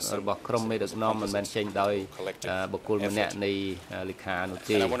របស់ក្រុមមេដឹកនាំមិនមែនចេញដោយបុគ្គលម្នាក់នៃលេខានោះ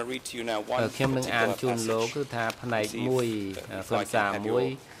ទេខ្ញុំនឹងអានជូនលោកគឺថាផ្នែកមួយខ្លឹមសារមួយ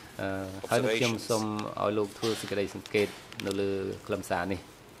ហើយខ្ញុំសូមឲ្យលោកធ្វើសេចក្តីសង្កេតនៅលើខ្លឹមសារនេះ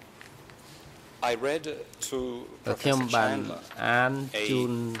ខ្ញុំបានអានជូ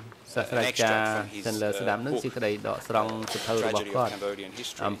នសាស្ត្រាចារ្យ Chandler ស្ដាប់នឹងសេចក្តីដកស្រង់សៀវភៅរបស់គាត់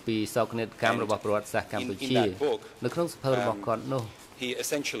អំពីសោកនាដកម្មរបស់ប្រវត្តិសាស្ត្រកម្ពុជានៅក្នុងសៀវភៅរបស់គាត់នោះ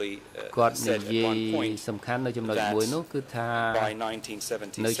គាត់និយាយសំខាន់នៅចំណុចមួយនោះគឺថា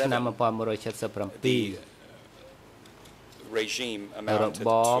នៅឆ្នាំ1977រប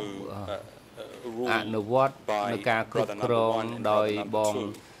បអនុវត្តនៅការគ្រប់គ្រងដោយបង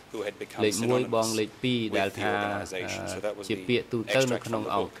លេខ1បងលេខ2ដែលថាជាពាក្យទូទៅនៅក្នុង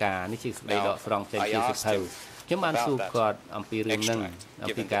អង្គការនេះជាសេចក្តីដកស្រង់ចេញពីសៀវភៅខ្ញុំបានសួរគាត់អំពីរឿងហ្នឹងអំ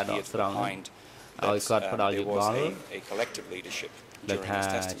ពីការដកស្រង់ឲ្យគាត់ផ្ដល់យោបល់ដែលថា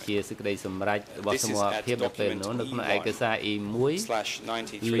ជាសេចក្តីសម្រេចរបស់សមូហភាពនៅពេលនោះនៅក្នុងឯកសារ E1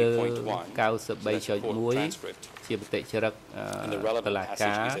 លើ 93.1 ជាបតិចរិកតុលា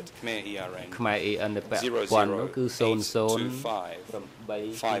ការខ្មែរ EN នៅពាក់ព័ន្ធនោះគឺ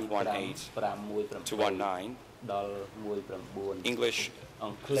008518ដល់19 English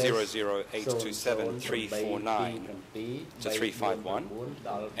 00827349351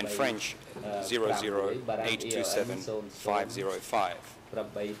 and French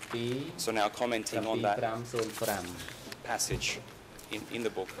 0082750 So now commenting on that passage in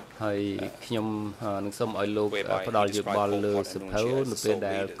the book ហើយខ្ញុំនឹងសូមឲ្យលោកផ្ដល់យោបល់លើសៀវភៅនៅពេល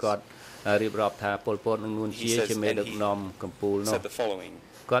ដែលគាត់រៀបរាប់ថាពលពតនិងនួនជាមេដឹកនាំកម្ពុជានោះ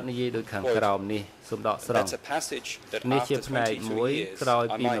គាត់និយាយដូចខាងក្រោមនេះសូមដកស្រង់នេះជាផ្នែកមួយក្រោយ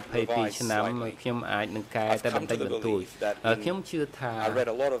ពី22ឆ្នាំខ្ញុំអាចនឹងកែតែបន្តិចបន្តួចខ្ញុំជឿថា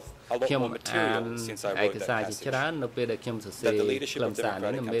ខ្ញុំអានឯកសារជាច្រើននៅពេលដែលខ្ញុំសរសេរខ្លឹមសារ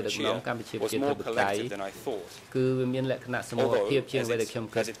នេះមេដឹកនាំកម្ពុជាប្រជាធិបតេយ្យគឺវាមានលក្ខណៈសមូហភាពជាងអ្វីដែលខ្ញុំ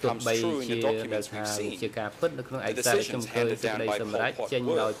គិតទោះបីជាដែលថាជាការពិតនៅក្នុងឯកសារខ្ញុំឃើញសេចក្តីសម្រេចចេញ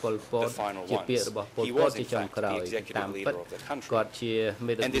ដោយប៉ុលពតជាពាក្យរបស់ប៉ុលពតជាចុងក្រោយតាមពិតគាត់ជា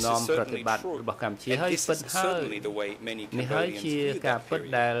មេដឹកនាំប្រតិបត្តិរបស់កម្ពុជាហើយពិតហើយនេះហើយជាការពិត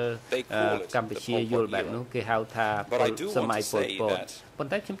ដែលកម្ពុជាយល់បែបនោះគេហៅថាសម័យប៉ុលពតប៉ុ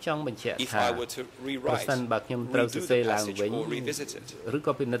ន្តែខ្ញុំចង់បញ្ជាក់ថាប្រសិនបើខ្ញុំត្រូវសរសេរឡើងវិញឬ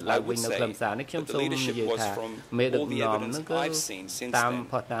ក៏ពិនិត្យឡើងវិញនៅខ្លឹមសារនេះខ្ញុំសូមនិយាយថាមេដឹកនាំនោះគឺតាម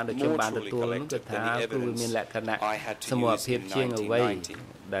ផុសតាងដែលខ្ញុំបានទទួលនោះគឺថាគឺវាមានលក្ខណៈសមូហភាពជាងអ្វី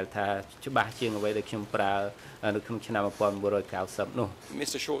ដែលថាច្បាស់ជាងអ្វីដែលខ្ញុំប្រើនៅក្នុងឆ្នាំ1990នោះ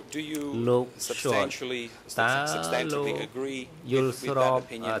លោក Short តើលោកយល់ស្រប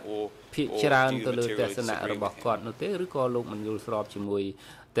ភាគច្រើនទៅលើទស្សនៈរបស់គាត់នោះទេឬក៏លោកមិនយល់ស្របជាមួយ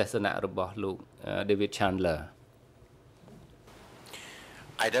ទស្សនៈរបស់លោក David Chandler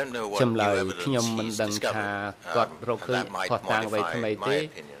ចម្លើយខ្ញុំមិនដឹងថាគាត់រកឃើញផុសតាងអ្វីថ្មីទេ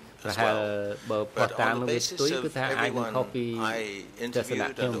ប្រហែលបើផុសតាងនោះវាស្ទុយគឺថាអាចនឹងខុសពីទស្សនៈ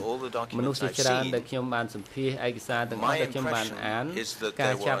ខ្ញុំមនុស្សជាច្រើនដែលខ្ញុំបានសម្ភាសឯកសារទាំងអស់ដែលខ្ញុំបានអានកា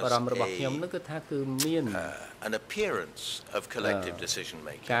រចាប់អារម្មណ៍របស់ខ្ញុំនោះគឺថាគឺមាន an appearance of collective decision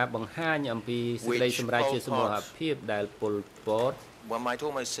making ការបង្ហាញអំពីសេចក្តីសម្រេចជាសមូហភាពដែលពលពត one might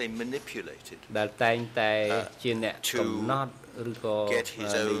almost say manipulated ដែលតែងតែជាអ្នកកំណត់ឬក៏ get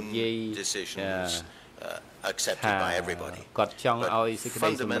his own decisions accepted by everybody គាត់ចង់ឲ្យសេចក្តី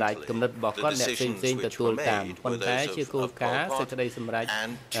សម្រេចគំនិតរបស់គាត់អ្នកផ្សេងៗទទួលតាមប៉ុន្តែជាគោលការណ៍សេចក្តីសម្រេច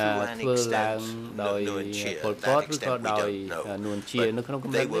ធ្វើឡើងដោយពលពតឬក៏ដោយនួនជានៅក្នុង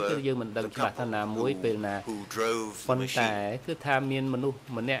គំនិតនេះគឺយើងមិនដឹងច្បាស់ថាណាមួយពេលណាប៉ុន្តែគឺថាមានមនុស្ស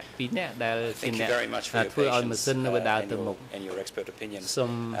ម្នាក់ពីរនាក់ដែលជាអ្នកធ្វើឲ្យម៉ាស៊ីននៅវាដើរទៅមុខសូ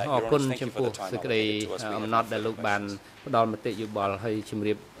មអរគុណចំពោះសេចក្តីអំណត់ដែលលោកបានផ្ដល់មតិយោបល់ឲ្យជម្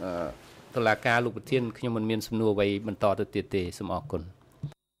រាបតុលាការលោកប្រធានខ្ញុំមិនមានសំណួរអ្វីបន្តទៅទៀតទេសូមអរគុណ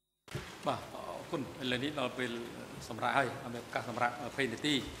បាទអរគុណឥឡូវនេះដល់ពេលសម្រាប់ហើយઅમેប្រកាសសម្រាប់20នា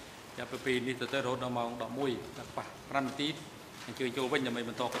ទីចាប់ពីពេលនេះទៅរហូតដល់ម៉ោង11ដល់ប៉ះ5នាទីអញ្ជើញចូលវិញដើម្បី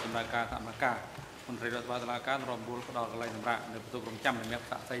បន្តកិច្ចដំណើរការតាមការមន្ត្រីរដ្ឋបាលតុលាការរំលូលផ្ដល់កន្លែងសម្រាប់នៅបន្ទប់រងចាំសម្រាប់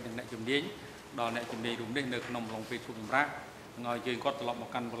សាកសីនិងអ្នកជំនាញដល់អ្នកជំនាញរួមនេះនៅក្នុងឡុងពេលជួបសម្រាប់នឹងឲ្យយើងគាត់ត្រឡប់មក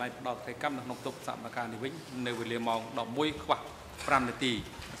កាន់កន្លែងផ្ដល់កិច្ចកម្មនៅក្នុងបន្ទប់សមការនេះវិញនៅវេលាម៉ោង11ខ្វះ5នាទី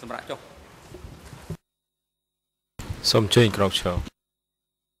សម្រាប់ចុះសូមអញ្ជើញក្រុមឈរ